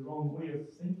 It's the wrong way of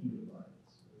thinking about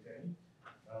it, okay?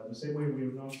 The same way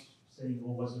we're not saying,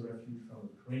 oh, what's the refuge from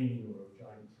a crane or a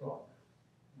giant truck?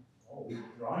 Oh, we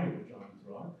drive a giant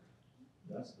truck.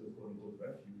 That's the quote-unquote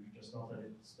refuge, just not that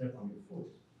it step on your foot.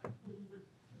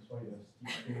 That's why you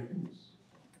have steep boots.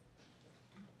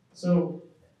 So,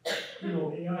 you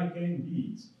know, AI can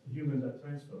beat humans at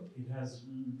transfer. It has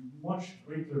much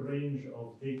greater range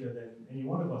of data than any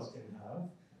one of us can have.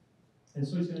 And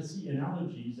so it's going to see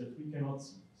analogies that we cannot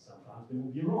see. Sometimes they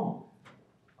will be wrong.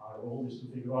 Our role is to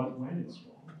figure out when it's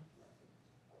wrong.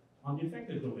 On the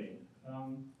affected domain,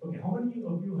 okay, how many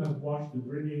of you have watched the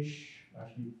British,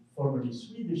 actually formerly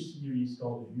Swedish series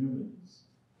called Humans?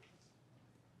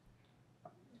 A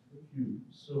few.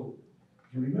 So,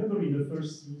 you remember in the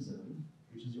first season,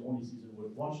 which is the only season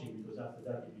worth watching, because after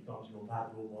that it becomes, you know, bad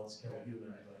robots kill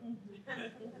humans.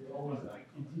 Right?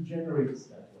 It degenerates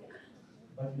that way.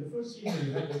 But in the first season,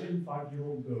 you had a little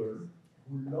 5-year-old girl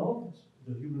who loved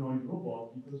the humanoid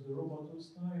robot because the robot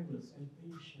was timeless and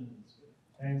patient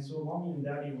And so mommy and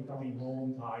daddy were coming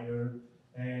home tired,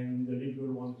 and the little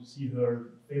girl wanted to see her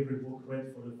favorite book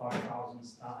read for the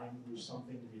 5,000th time, which is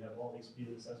something we have all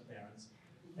experienced as parents.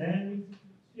 And,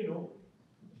 you know,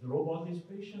 the robot is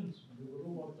patient. The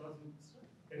robot doesn't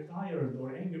get tired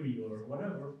or angry or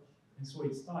whatever, and so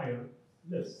it's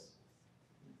tireless.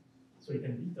 So it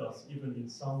can beat us even in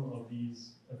some of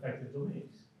these affected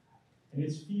domains. And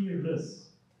it's fearless.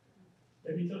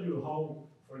 Let me tell you how,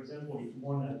 for example, it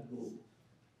won at Go.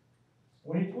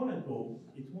 When it won at Go,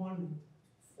 it won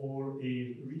for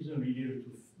a reason related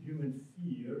to human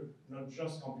fear, not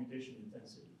just computation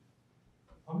intensity.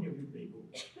 How many of you play Go?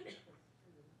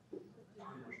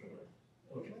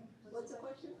 Okay. What's the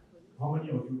question? How many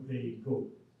of you play Go?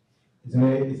 It's an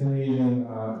Asian,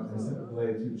 it's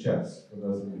related to chess, for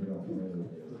those of you who don't know.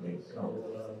 Okay,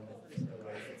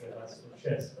 so, that's for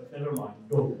chess, but never mind,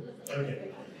 Go.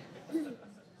 Okay.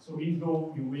 So in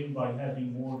Go, you win by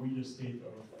having more real estate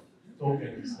or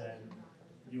tokens than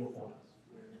the opponent.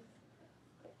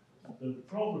 The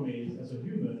problem is, as a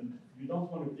human, you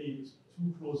don't want to play it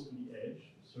too close to the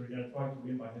edge, so you're going to try to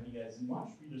win by having as much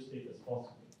real estate as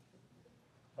possible.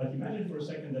 But imagine for a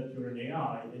second that you're an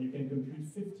AI and you can compute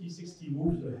 50, 60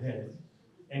 moves ahead,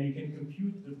 and you can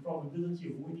compute the probability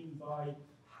of winning by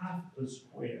half a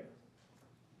square.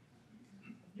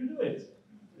 You do it.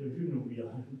 The human will be,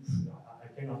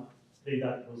 I cannot play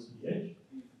that close to the edge.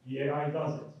 The AI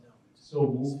does it. So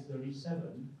move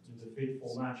 37 in the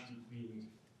fateful match between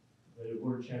the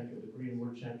world champion, the Korean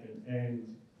world champion,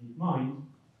 and DeepMind,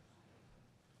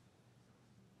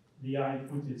 the AI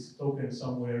put its token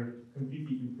somewhere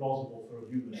completely implausible for a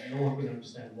human. No one could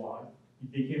understand why.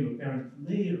 It became apparent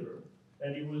later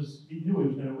that it knew it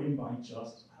was going to win by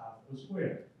just half a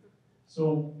square.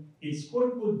 So it's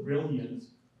quote unquote brilliant,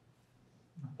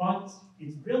 but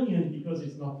it's brilliant because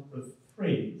it's not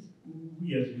afraid.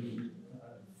 We as human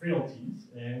frailties,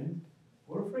 and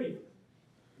we're afraid.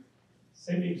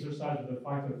 Same exercise with a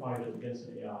fighter pilot against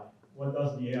an AI. What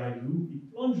does the AI do?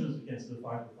 It plunges against the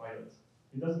fighter pilot.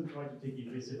 It doesn't try to take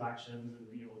evasive actions and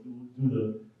do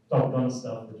the Top Gun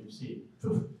stuff that you see.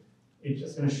 It's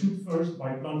just going to shoot first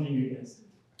by plunging against it.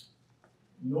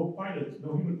 No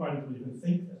human pilot would even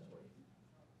think that way.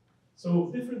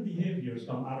 So different behaviors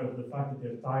come out of the fact that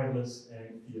they're tireless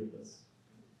and fearless.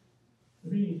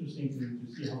 It's really interesting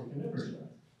to see how we can leverage that.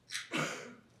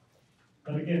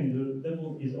 But again, the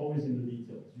devil is always in the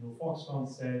details. Foxconn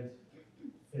said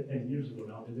 10 years ago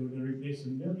now that they were going to replace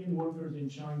 1 million workers in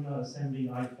China assembling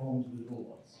iPhones with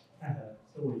robots.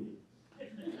 So easy.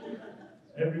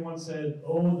 Everyone said,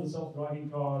 oh, the self-driving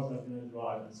cars are going to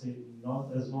drive. And say, not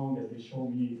as long as they show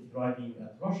me driving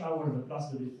at rush hour in the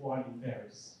Place de l'Étoile in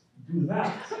Paris. Do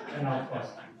that, and I'll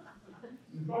trust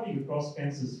you. Driving across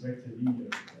Kansas directly,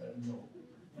 no.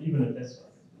 Even a Tesla.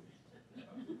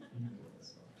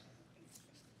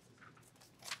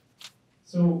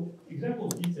 So, example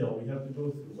of detail we have to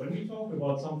go through. When we talk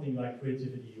about something like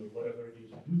creativity or whatever it is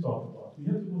we do talk about, we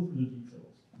have to go through the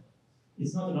details.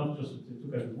 It's not enough just to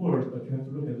look at the word, but you have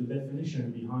to look at the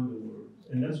definition behind the word.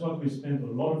 And that's what we spent a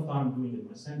lot of time doing at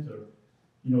my center,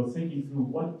 thinking through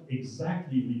what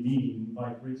exactly we mean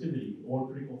by creativity or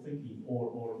critical thinking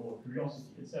or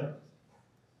curiosity, etc.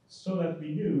 So that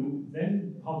we knew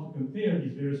then how to compare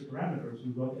these various parameters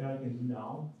with what AI can do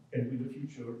now, can do in the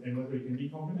future, and whether it can be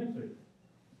complementary.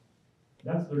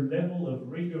 That's the level of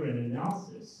rigor and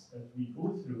analysis that we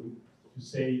go through to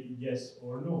say yes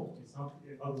or no. It's not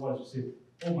otherwise you say,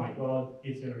 oh my God,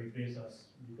 it's going to replace us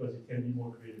because it can be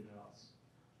more creative than us.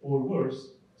 Or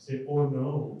worse, say, oh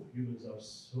no, humans are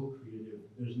so creative.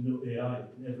 There's no AI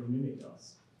that can ever mimic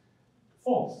us.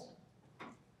 False.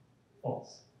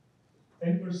 False.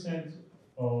 10%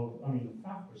 of, 5%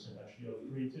 actually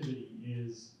of creativity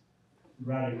is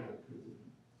radical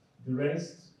creativity. The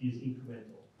rest is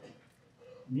incremental.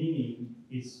 Meaning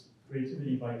it's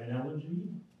creativity by analogy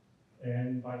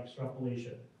and by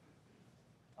extrapolation.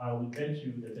 I would bet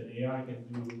you that an AI can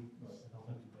do, well, I don't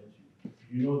have to bet you.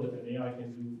 You know that an AI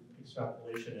can do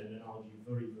extrapolation and analogy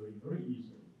very, very, very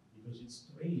easily because it's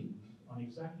trained on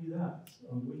exactly that,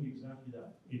 on doing exactly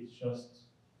that. It just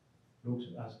looks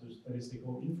at the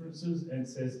statistical inferences and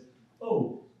says,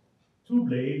 oh, 2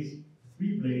 blades,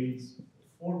 3 blades,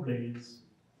 4 blades,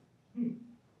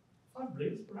 5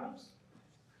 blades perhaps.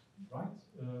 Right?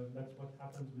 That's what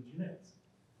happens with Gillette.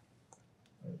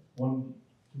 Right? 1,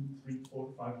 2, 3,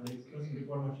 4, 5 blades doesn't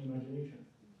require much imagination.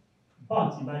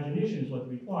 But imagination is what's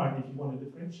required if you want to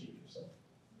differentiate yourself.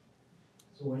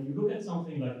 So when you look at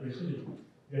something like creativity,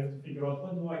 you have to figure out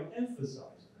what do I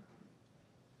emphasize?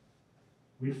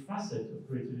 Which facet of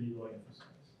creativity do I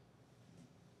emphasize?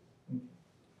 Okay.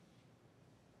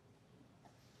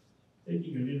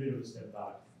 taking a little bit of a step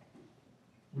back.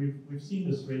 We've seen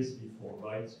this race before,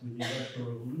 right? With the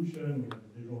Industrial Revolution, we have the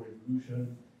Digital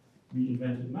Revolution, we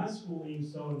invented mass schooling,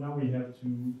 so now we have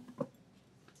to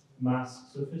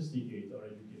mass sophisticate our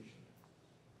education.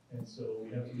 And so we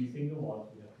have to rethink the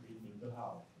what, we have to rethink the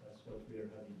how. That's what we are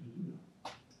having to do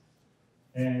now.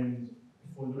 And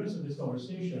for the rest of this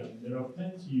conversation, there are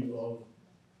plenty of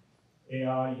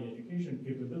AI in education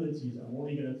capabilities. I'm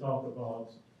only going to talk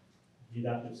about the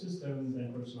adaptive systems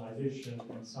and personalization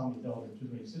and some intelligent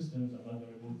tutoring systems. I'm not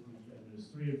going to go through the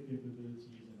administrative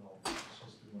capabilities and all. It's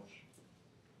just too much.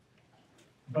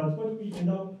 But what we end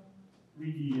up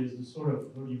really is the sort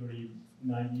of very, very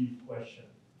naive question.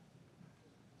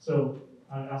 So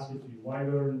I'll ask it to you. Why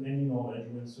learn any knowledge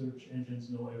when search engines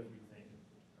know everything?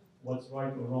 What's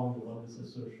right or wrong about this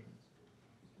assertion?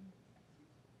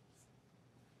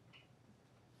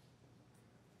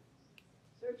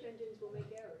 Search engines will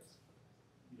make errors.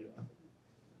 Yeah.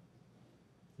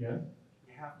 Yeah?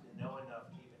 You have to know enough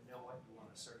to even know what you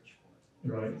want to search for.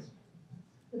 Right.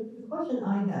 The question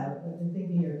I have, I've been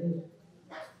thinking here is,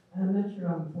 and I'm not sure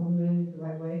I'm formulating it the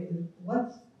right way, is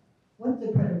what's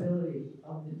the credibility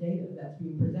of the data that's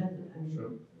being presented? I mean,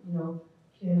 Sure. you know,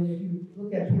 and if you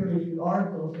look at peer-reviewed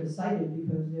articles, they're cited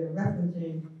because they're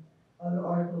referencing other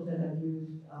articles that have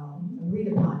used agreed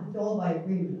upon. It's all by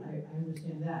agreement. I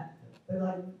understand that. But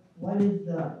like, what is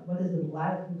the validity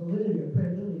or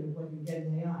credibility of what you get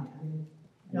in AI? I mean,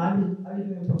 you know, I was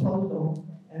doing a proposal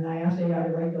and I asked AI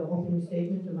to write the opening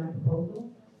statement to my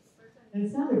proposal, and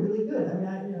it sounded really good. I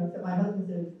mean, you know, except my husband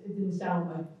said it didn't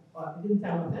sound like it didn't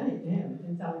sound authentic to him. It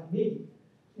didn't sound like me,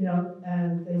 you know.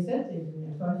 And they said things to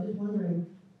me, so I was just wondering,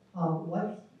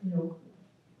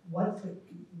 what's the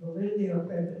validity or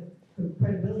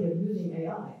credibility of using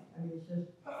AI? I mean, it's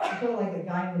sort of like a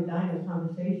guy in the diner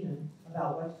conversation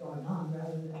about what's going on,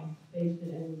 rather than based in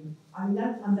any. I mean,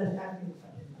 I'm just asking a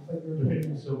question. But you're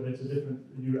Okay, so but it's a different.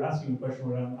 You're asking a question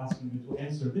where I'm asking you to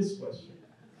answer this question.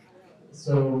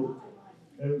 So,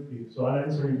 okay, so I'll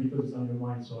answer you because it's on your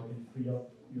mind, so I can free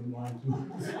up your mind to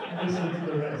listen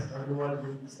to the rest. Otherwise,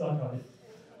 you'll be stuck on it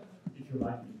if you're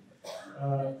like me.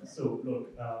 So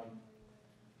look,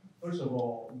 first of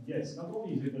all, yes, not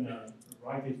only is it going to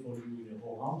write it for you in a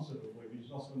whole answer of way, but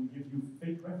it's also going to give you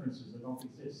fake references that don't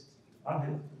exist. I've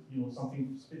had,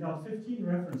 something spit out 15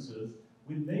 references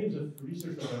with names of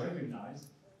research that I recognize,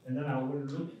 and then I will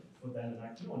look for them and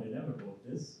actually, they never wrote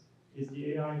this. Is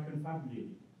the AI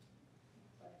confabulating?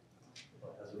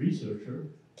 But as a researcher,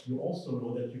 you also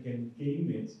know that you can game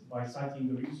it by citing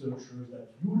the researchers that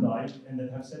you like and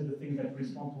that have said the things that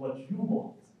respond to what you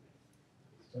want.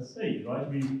 Just say it, right?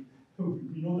 We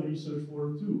know the research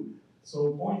world too.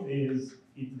 So point is,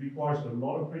 it requires a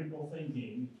lot of critical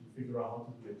thinking to figure out how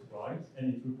to do it right,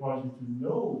 and it requires you to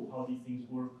know how these things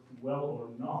work well or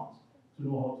not, to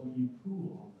know how to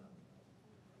improve on them,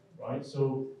 right?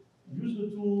 So use the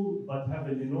tool, but have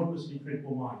an enormously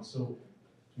critical mind. So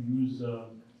to use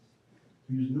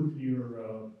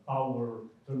nuclear power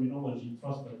terminology,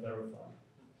 trust but verify,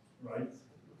 right?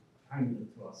 Hang the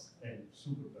trust and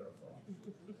super verify.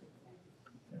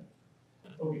 Yeah.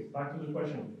 Okay, back to the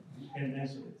question. You can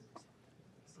answer it.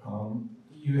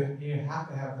 You have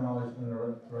to have knowledge in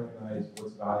order to recognize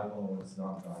what's valuable and what's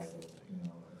not valuable. You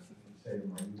say I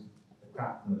use the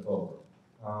crap from the clover.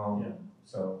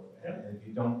 So and if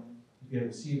you have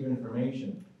a sea of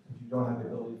information, if you don't have the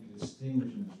ability to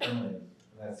distinguish and discriminate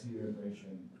from that sea of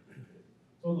information.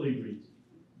 Totally agreed.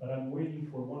 But I'm waiting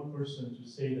for one person to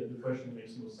say that the question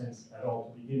makes no sense at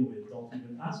all to begin with. Don't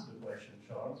even ask the question,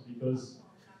 Charles, because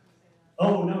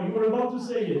oh, now you were about to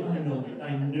say it.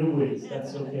 I knew it.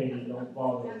 That's okay. Don't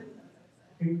bother.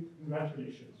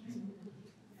 Congratulations.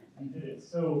 You did it.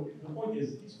 So the point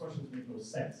is, these questions make no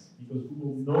sense because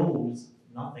Google knows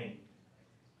nothing.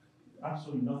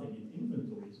 Absolutely nothing. It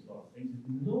inventories about things.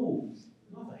 It knows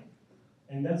nothing.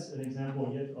 And that's an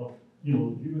example yet of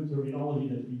human terminology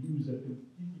that we use that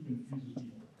completely confuses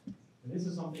people. And this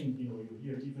is something you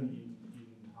hear even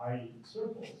in high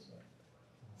circles.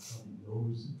 Somebody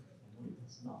knows.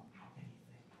 It's not anything.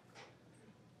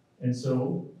 And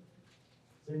so,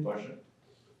 same question.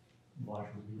 Why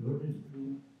should we learn it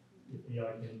if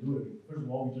AI can do it? First of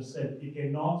all, we just said it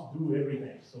cannot do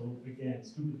everything. So again,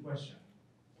 stupid question.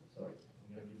 Sorry,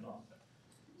 I'm going to be blunt.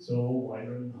 So why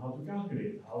learn how to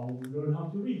calculate? Learn how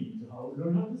to read?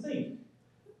 Learn how to think?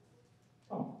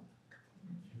 Come on.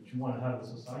 Do you want to have a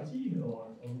society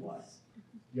or what?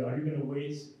 Are you going to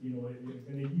waste, you're going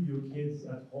to leave your kids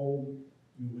at home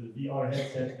with a VR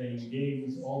headset playing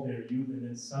games all their youth, and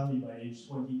then suddenly by age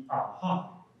 20,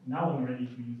 aha, now I'm ready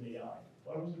to use AI.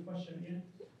 What was the question again?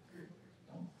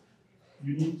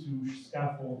 you need to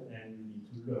scaffold and you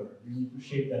need to learn. You need to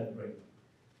shape that brain.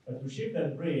 But to shape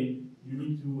that brain, you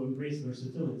need to embrace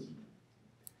versatility.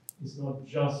 It's not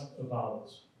just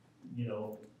about, you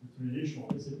know, the traditional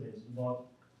disciplines. It's about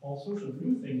all sorts of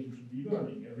new things you should be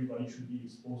learning. Everybody should be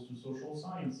exposed to social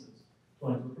sciences, to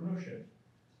entrepreneurship,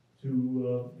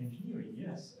 to engineering,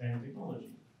 yes, and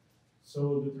technology.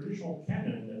 So the traditional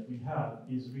canon that we have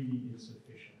is really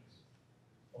insufficient.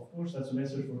 Of course, that's a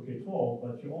message for K-12,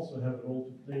 but you also have a role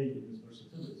to play in this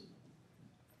versatility.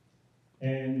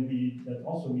 And that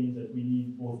also means that we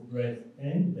need both breadth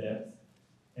and depth,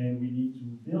 and we need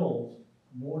to build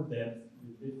more depth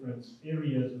with different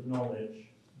areas of knowledge.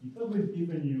 Because we've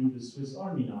given you the Swiss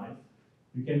Army knife,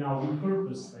 you can now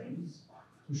repurpose things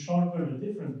to sharpen a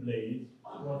different blade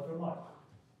throughout your life.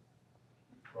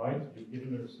 Right? You've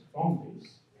given us a strong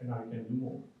base, and now you can do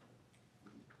more.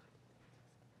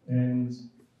 And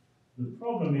the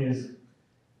problem is,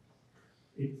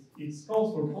 it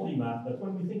calls for polymath, but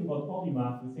when we think about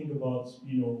polymath, we think about,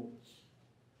 you know,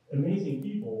 amazing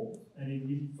people, and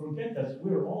we forget that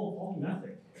we're all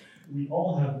polymathic. We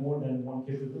all have more than one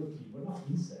capability. We're not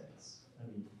insects. I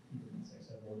mean, even insects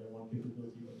have more than one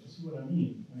capability, but you see what I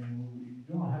mean? I mean,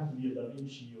 you don't have to be a Da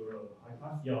Vinci or a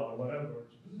Hypatia or whatever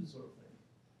to do this sort of thing.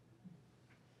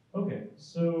 Okay,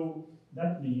 so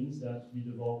that means that we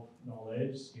develop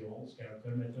knowledge, skills,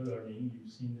 character, meta-learning.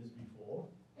 You've seen this before.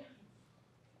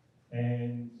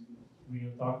 And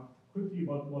we'll talk quickly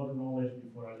about modern knowledge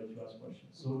before I let you ask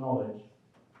questions. So knowledge.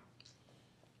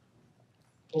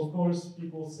 Of course,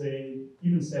 people say,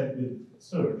 even said with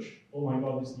search, oh my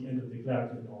God, it's the end of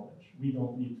declarative knowledge. We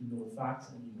don't need to know facts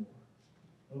anymore.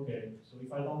 Okay, so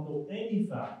if I don't know any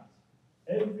fact,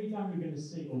 every time you're going to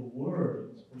say a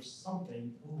word or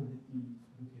something, oh, let me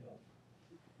look it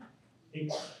up.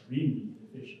 Extremely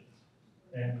efficient.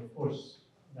 And of course,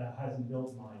 that hasn't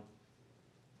built my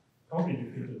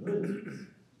cognitive capabilities.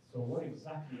 So what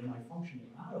exactly am I functioning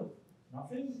out of?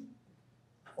 Nothing?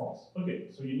 False. Okay,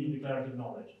 so you need declarative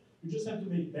knowledge. You just have to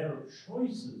make better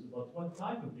choices about what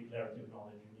type of declarative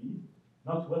knowledge you need,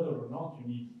 not whether or not you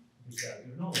need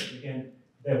declarative knowledge. Again,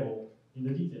 devil in the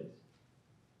details.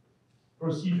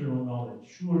 Procedural knowledge,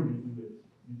 sure you do it,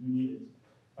 you do need it.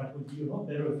 But it would be a lot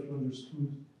better if you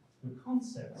understood the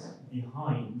concepts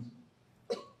behind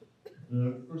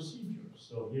the procedure.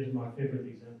 So here's my favorite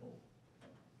example.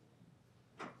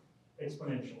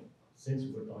 Exponential. Since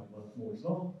we're talking about Moore's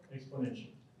law,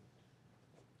 exponential.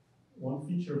 One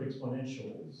feature of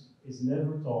exponentials is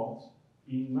never taught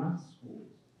in math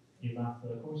schools, in math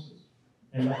courses.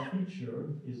 And that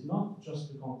feature is not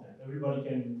just the content. Everybody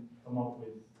can come up with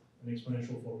an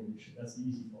exponential formulation. That's the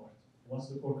easy part. What's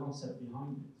the core concept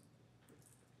behind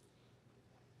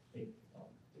it? Tick, tock,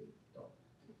 tick, tock.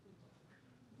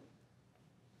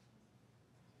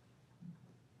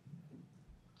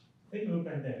 Think of a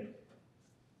pandemic.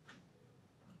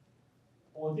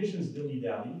 Politicians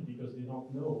dilly-dally because they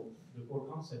don't know the core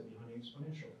concept behind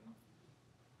exponential.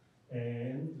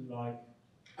 And like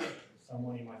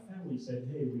someone in my family said,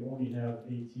 hey, we only have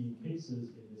 18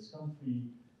 cases in this country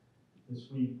this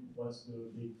week, what's the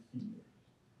big fear?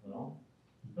 Well,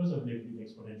 because I've lived with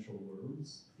exponential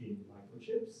worlds in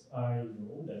microchips, I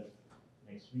know that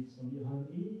next week it's going to be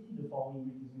 180, the following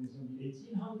week is going to be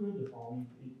 1800, the following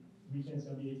weekend is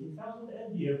going to be 18,000,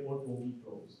 and the airport will be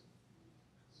closed.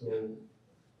 So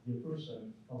the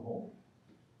person come home.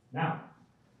 Now,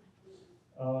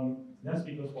 that's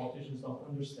because politicians don't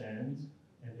understand,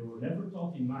 and they were never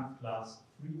taught in math class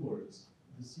 3 words: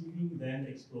 deceiving, then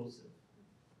explosive.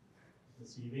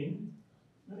 Deceiving,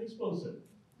 then explosive.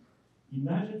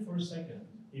 Imagine for a second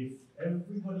if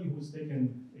everybody who's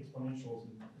taken exponentials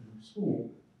in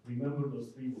school remembered those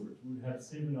 3 words. We would have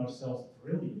saved ourselves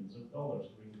trillions of dollars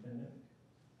during the pandemic,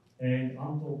 and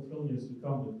untold trillions to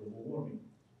come with global warming.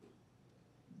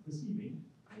 Deceiving,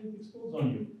 and it explodes on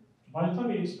you. By the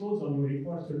time it explodes on you, it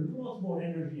requires a lot more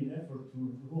energy and effort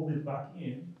to roll it back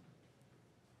in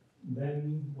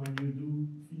than when you do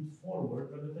feed forward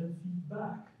rather than feed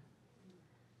back.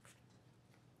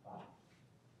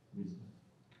 Wisdom.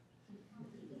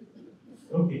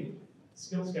 Okay,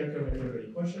 skills, character, meta-learning.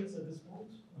 Any questions at this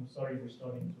point? I'm sorry we're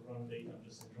starting to run late. I'm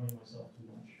just enjoying myself too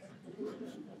much.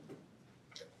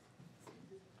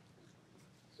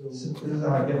 So this is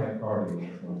how I get my card.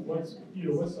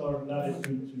 what's our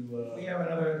latitude to? We have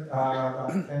another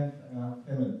about 10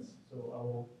 minutes. So I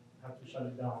will have to shut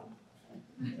it down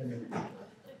in 10 minutes.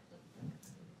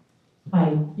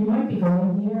 Hi, you might be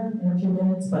going here in a few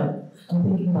minutes, but I'm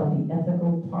thinking about the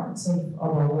ethical parts of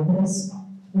all of this.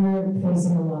 We're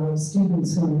facing a lot of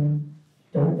students who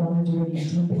don't want to do any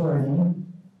deep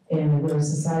learning, And we're a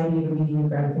society of immediate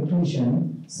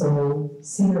gratification. So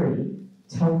Siri,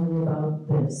 tell me about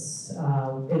this,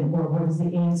 or what is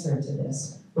the answer to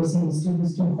this? We're seeing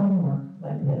students do homework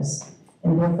like this,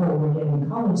 and therefore we're getting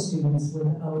college students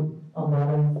without a lot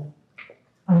of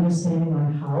understanding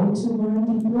on how to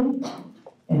learn deeply.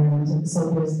 And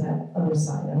so there's that other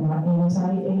side. I'm not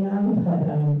anti-AI, but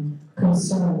I'm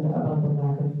concerned about the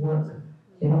lack of work.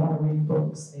 They don't want to read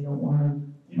books. They don't want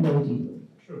to know deeply.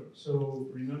 Sure. So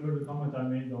remember the comment I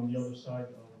made on the other side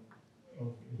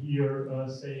of here,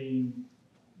 saying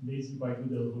lazy by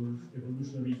good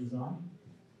evolutionary design,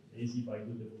 lazy by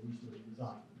good evolutionary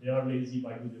design. They are lazy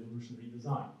by good evolutionary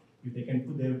design. If they can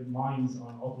put their minds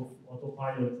on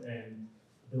autopilot and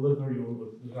deliver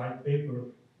you the right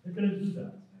paper, they're going to do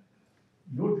that.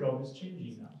 Your job is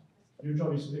changing now. Your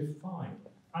job is to say, fine,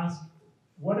 ask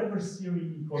whatever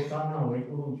Siri, Cortana, or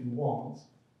equivalent you want,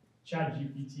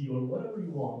 ChatGPT, or whatever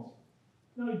you want.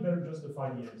 Now you better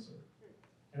justify the answer.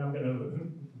 And I'm going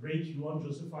to rate you on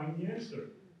justifying the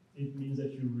answer. It means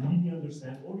that you really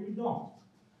understand or you don't.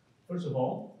 First of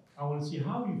all, I want to see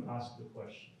how you've asked the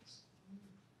questions.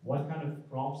 What kind of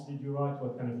prompts did you write?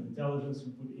 What kind of intelligence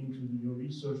you put into your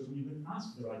research to even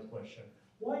ask the right question?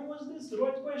 Why was this the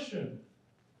right question?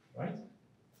 Right?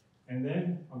 And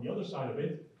then, on the other side of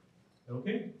it,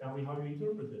 okay, tell me how you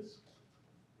interpret this.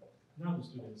 Now the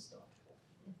students start.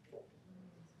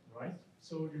 Right?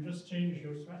 So you just change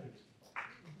your strategy.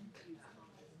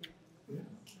 Yeah.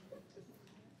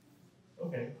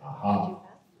 Okay. Aha.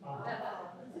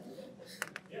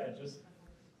 Yeah, just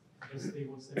stay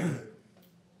one step further.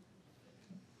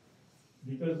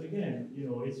 Because again, you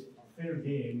know, it's fair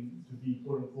game to be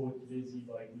quote unquote lazy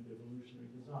by good evolutionary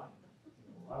design.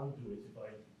 You know, I would do it if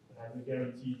I had a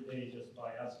guaranteed A just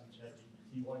by asking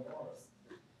ChatGPT why bother.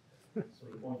 So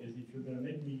the point is, if you're going to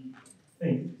make me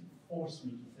think, force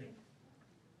me to think.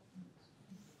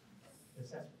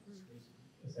 Assessments, basically.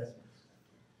 Assessments.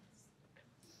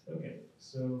 Okay,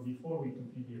 so before we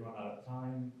completely run out of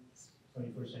time,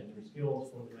 21st century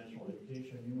skills, four-dimensional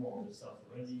education, you know all this stuff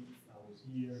already. I was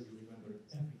here, you remember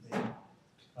everything.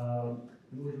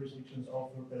 No jurisdictions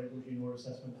offer pedagogy nor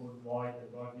assessment worldwide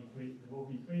that drove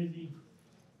me crazy.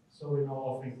 So we're now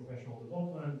offering professional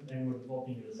development and we're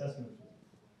developing an assessment tool.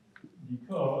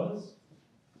 Because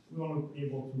we want to be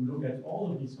able to look at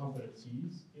all of these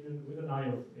competencies with an eye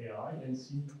of AI and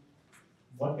see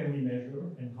what can we measure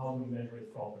and how do we measure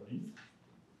it properly.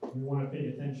 We want to pay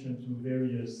attention to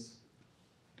various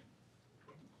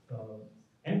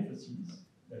emphases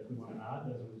that we want to add,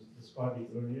 as I was describing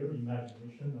earlier,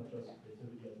 imagination, not just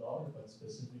creativity at large, but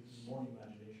specifically more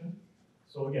imagination.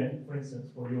 So again, for instance,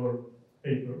 for your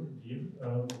paper, Jim,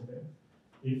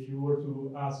 if you were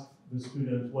to ask the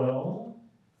student, well,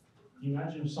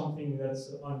 imagine something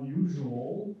that's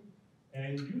unusual,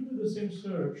 and you do the same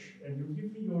search, and you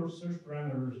give me your search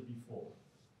parameters before,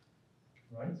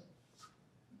 right?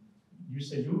 You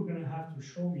say you're going to have to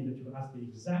show me that you asked the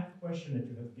exact question that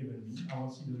you have given me. I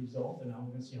want to see the result, and I'm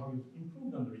going to see how you've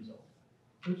improved on the result.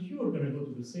 But you are going to go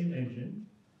to the same engine.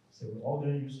 So we're all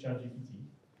going to use ChatGPT.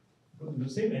 Go to the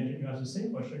same engine, you ask the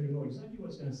same question, you know exactly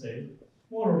what it's going to say,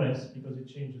 more or less, because it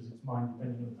changes its mind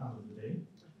depending on the time of the day.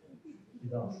 It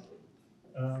does.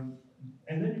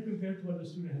 And then you compare to what the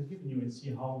student has given you and see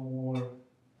how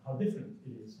different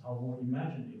it is, how more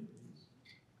imaginative it is.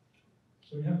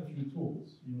 So you have a few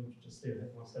tools, you know, to just stay ahead,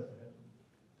 one step ahead.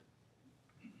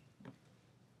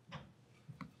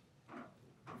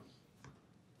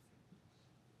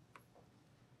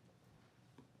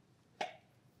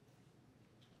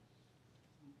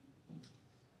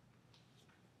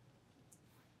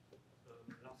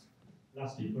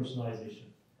 Lastly, personalization.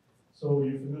 So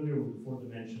you're familiar with the four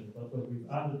dimensions, but what we've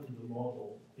added to the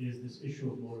model is this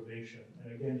issue of motivation.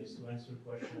 And again, it's to answer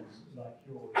questions like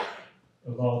yours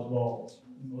about, well,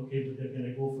 okay, but they're going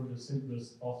to go for the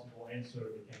simplest possible answer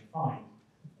they can find.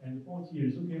 And the point here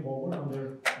is, okay, well, what are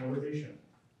their motivation?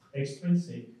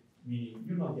 Extrinsic, meaning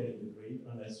you're not getting the grade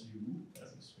unless you,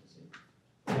 that's extrinsic.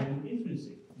 And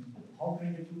intrinsic, how can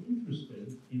I get you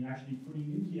interested in actually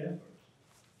putting in the effort?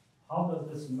 How does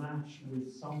this match with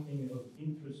something of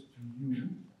interest to you?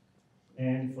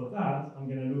 And for that, I'm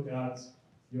going to look at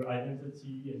your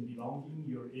identity and belonging,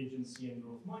 your agency and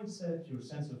growth mindset, your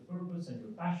sense of purpose and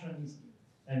your passions,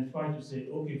 and try to say,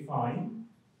 okay, fine,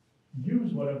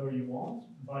 use whatever you want,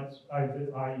 but I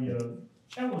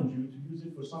challenge you to use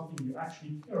it for something you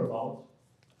actually care about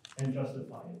and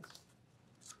justify it.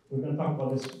 We're going to talk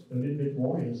about this a little bit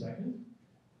more in a second,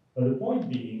 but the point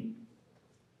being,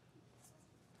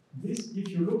 this, if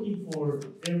you're looking for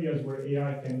areas where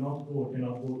AI cannot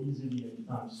go easily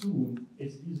anytime soon,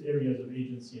 it's these areas of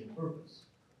agency and purpose.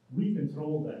 we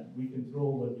control them. We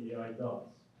control what the AI does.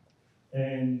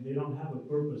 And they don't have a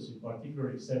purpose in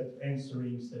particular except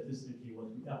answering statistically what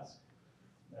we ask.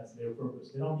 That's their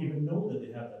purpose. They don't even know that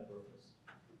they have that purpose.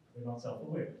 They're not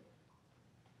self-aware.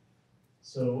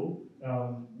 So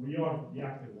we are the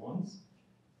active ones,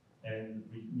 and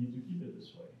we need to keep it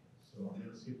this way. So I'm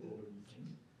going to skip over these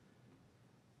things.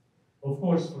 Of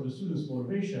course, for the students'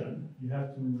 motivation, you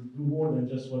have to do more than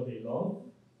just what they love.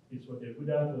 It's what they're good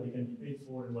at, what they can be paid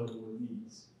for, and what the world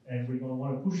needs. And we're going to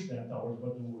want to push them towards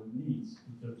what the world needs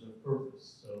in terms of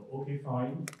purpose. So, okay,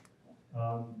 fine.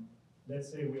 Let's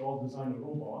say we all design a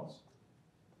robot.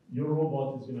 Your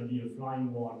robot is going to be a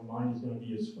flying one. Mine is going to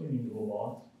be a swimming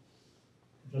robot.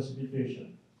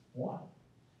 Justification. Why?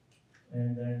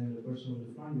 And then the person with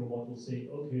the flying robot will say,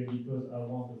 okay, because I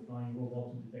want the flying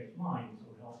robot to detect mines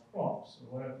or help crops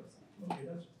or whatever. Okay,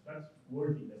 that's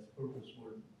worthy, that's purpose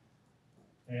worthy.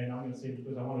 And I'm going to say,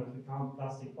 because I want to count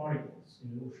plastic particles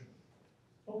in the ocean.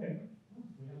 Okay,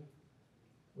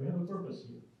 we have a purpose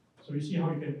here. So you see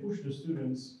how you can push the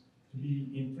students to be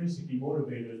intrinsically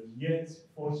motivated, yet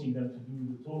forcing them to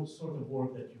do the sort of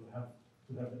work that you have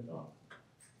to have them done.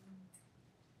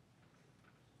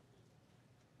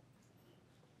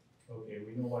 Okay,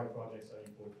 we know why projects are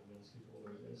important. I'm going to skip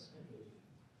over this.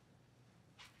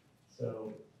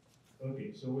 So,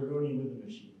 okay, so we're learning with the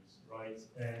machines, right?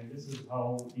 And this is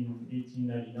how, in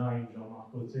 1899,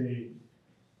 Jean-Marc Coté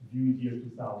viewed year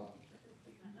 2000.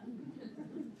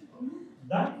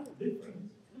 That's different.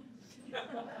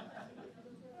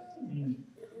 I mean,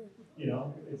 you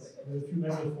know, it's a few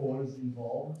metaphors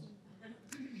involved.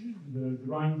 The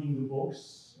grinding the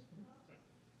books.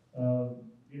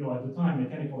 You know, at the time,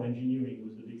 mechanical engineering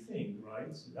was the big thing,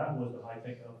 right? So that was the high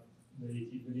tech of the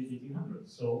late 1800s.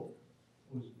 So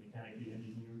it was mechanically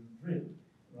engineered drill,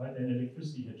 right? And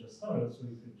electricity had just started, so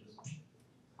you could just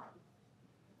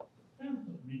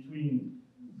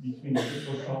between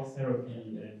electroshock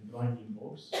therapy and grinding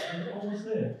books, we're almost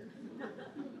there.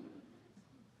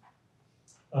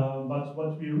 But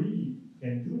what we really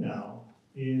can do now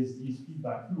is these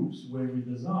feedback loops where we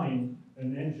design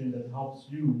an engine that helps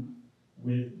you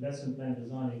with lesson plan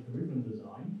design and curriculum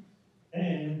design,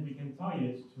 and we can tie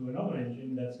it to another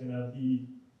engine that's going to be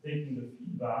taking the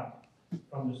feedback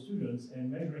from the students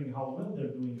and measuring how well they're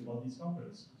doing about these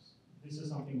competencies. This is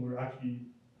something we're actually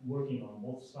working on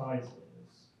both sides of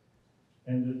this.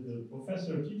 And the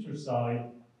professor-teacher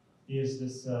side is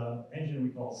this engine we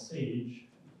call SAGE,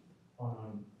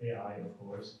 on AI, of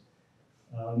course,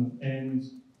 and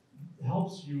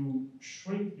helps you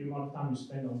shrink the amount of time you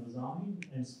spend on design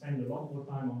and spend a lot more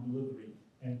time on delivery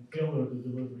and tailor the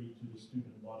delivery to the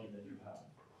student body that you have.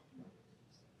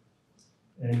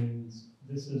 And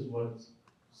this is what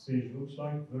SAGE looks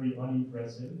like, very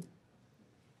unimpressive.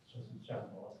 It's just a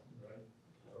chatbot, right?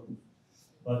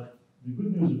 But the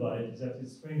good news about it is that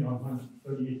it's trained on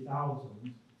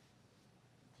 138,000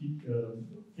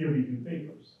 peer-reviewed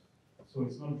papers. So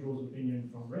it's not Joe's opinion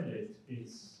from Reddit,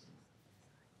 it's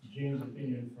James'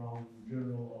 opinion from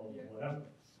journal or whatever.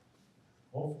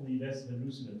 Hopefully less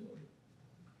hallucinatory.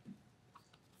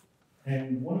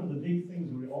 And one of the big things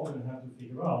we're all going to have to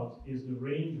figure out is the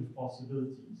range of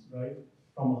possibilities, right?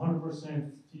 From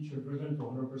 100% teacher-driven to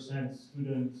 100%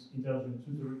 student intelligently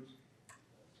tutored,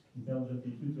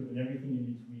 and everything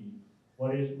in between.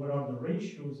 What are the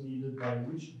ratios needed by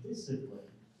which discipline?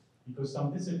 Because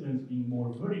some disciplines being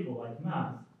more vertical, like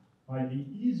math, might be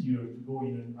easier to go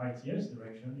in an ITS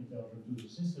direction, intelligent tutor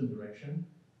system direction,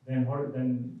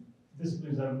 than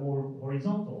disciplines that are more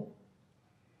horizontal,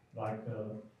 like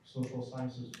social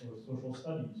sciences or social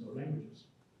studies or languages.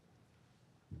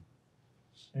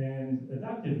 And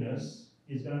adaptiveness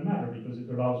is going to matter because it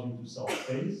allows you to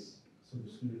self-pace, so the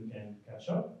student can catch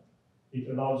up. It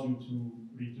allows you to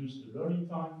reduce the learning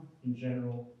time in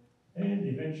general, and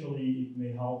eventually it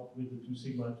may help with the 2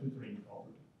 sigma tutoring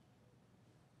problem.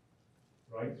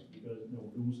 Right? Because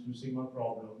Bloom's 2 sigma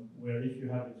problem, where if you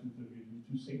have a tutor, you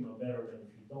do 2 sigma better than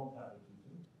if you don't have a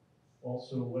tutor.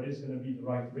 Also, what is going to be the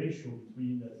right ratio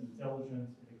between that intelligent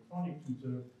electronic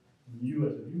tutor and you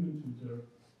as a human tutor,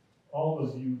 all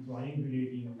of you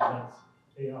triangulating with that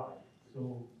AI.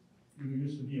 So you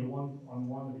used to be a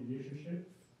one-on-one relationship,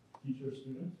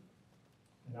 teacher-student,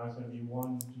 and now it's going to be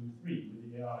 1, 2, 3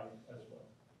 with the AI as well.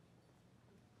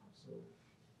 So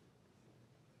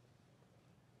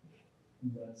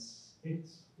that's it.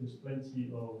 There's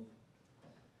plenty of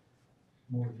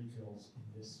more details in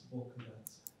this book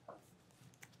that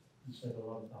you spent a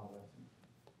lot of time writing.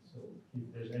 So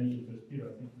if there's any interest, Peter,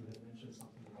 I think you had mentioned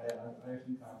something. I have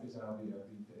 2 copies, and I'll be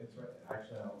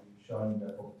showing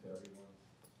that book to everyone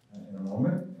in a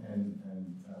moment, and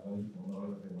letting people know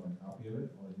that they want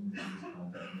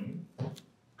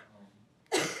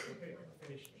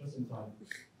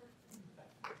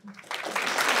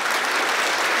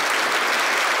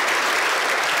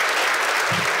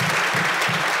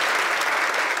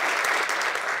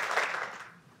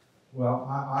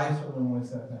I certainly want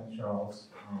to thank Charles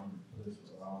for this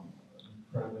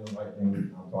incredibly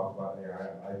enlightening talk about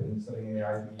AI. I've been studying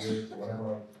AI for years, so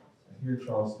whenever I hear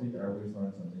Charles speak, I always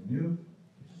learn something new,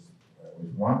 which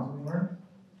is what I always want to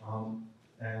learn.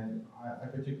 And I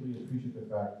particularly appreciate the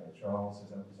fact that Charles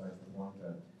has emphasized the point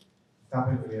that the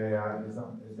topic of AI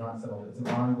is not settled. It's an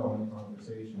ongoing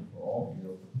conversation for all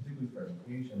fields, particularly for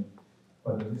education,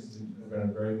 but that this has been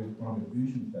a very good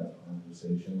contribution to that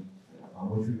conversation,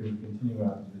 which we can continue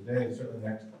out to today. Certainly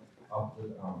next up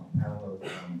with a panel of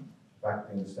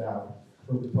faculty and staff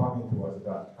who will be talking to us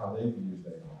about how they've used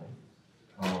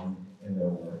AI in their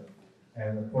work.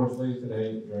 And of course, later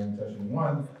today, during session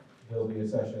 1, there'll be a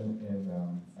session in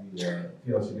the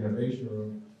TLC Innovation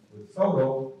Room with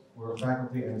Fadel, where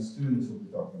faculty and students will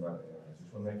be talking about AI. I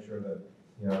just want to make sure that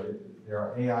there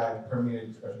are AI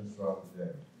permeated discussions throughout the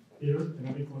day. Peter, can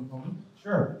I make one comment?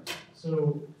 Sure.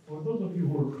 So, for those of you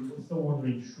who are still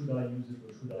wondering, should I use it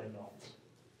or should I not?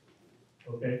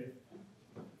 Okay?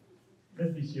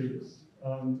 Let's be serious.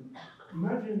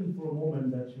 Imagine for a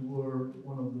moment that you were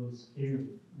one of those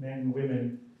cavemen,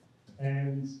 women,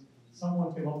 and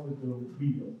someone came up with the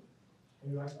wheel.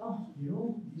 And you're like, oh,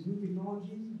 these new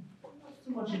technologies, I'm not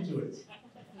too much into it.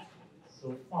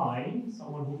 So fine,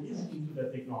 someone who is into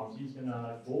that technology is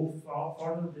gonna go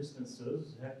farther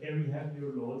distances, carry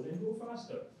heavier loads, and go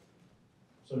faster.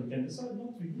 So you can decide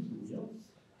not to use the wheel.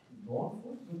 Go on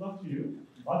for it, good luck to you.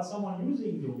 But someone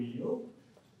using the wheel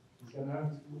is gonna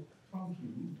have to trunk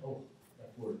you. Oh,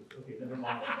 that word. Okay, never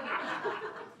mind.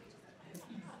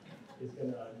 It's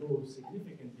gonna go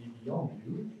significantly beyond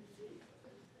you.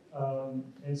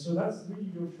 And so that's really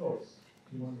your choice.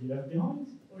 You want to be left behind,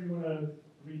 or you want to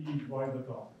really drive the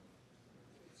car.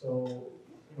 So,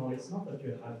 it's not that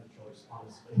you have a choice,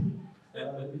 honestly.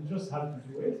 You just have to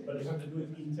do it, but you have to do it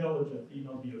intelligently,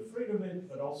 not be afraid of it,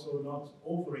 but also not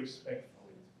over-expect from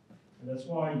it. And that's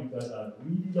why you guys are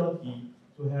really lucky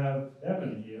to have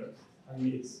Devin here. I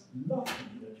mean, it's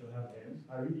lucky that you have him.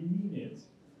 I really mean it,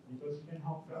 because he can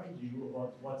help guide you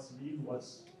about what's real,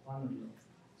 what's unreal.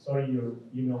 Sorry, your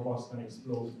email box can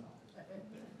explode now.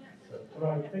 So, all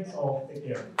right, thanks all. Take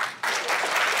care.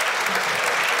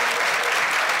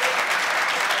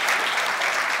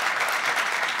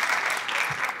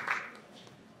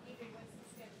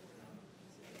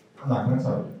 I'm not going to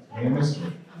tell you. It's a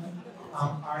mystery.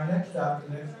 Our next up,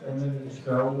 the next minute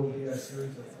show will be a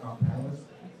series of panelists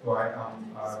who I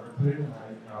recruited,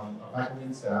 faculty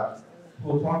and staff, who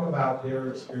will talk about their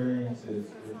experiences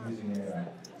with using AI.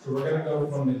 So we're going to go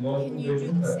from the local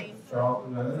vision that Charles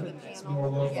presented to more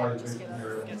localized vision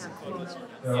here.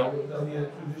 So there'll be a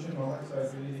traditional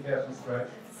exercise we need to get some stretch.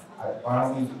 By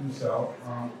all means do so,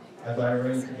 as I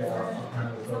arrange to get our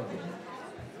panelists over.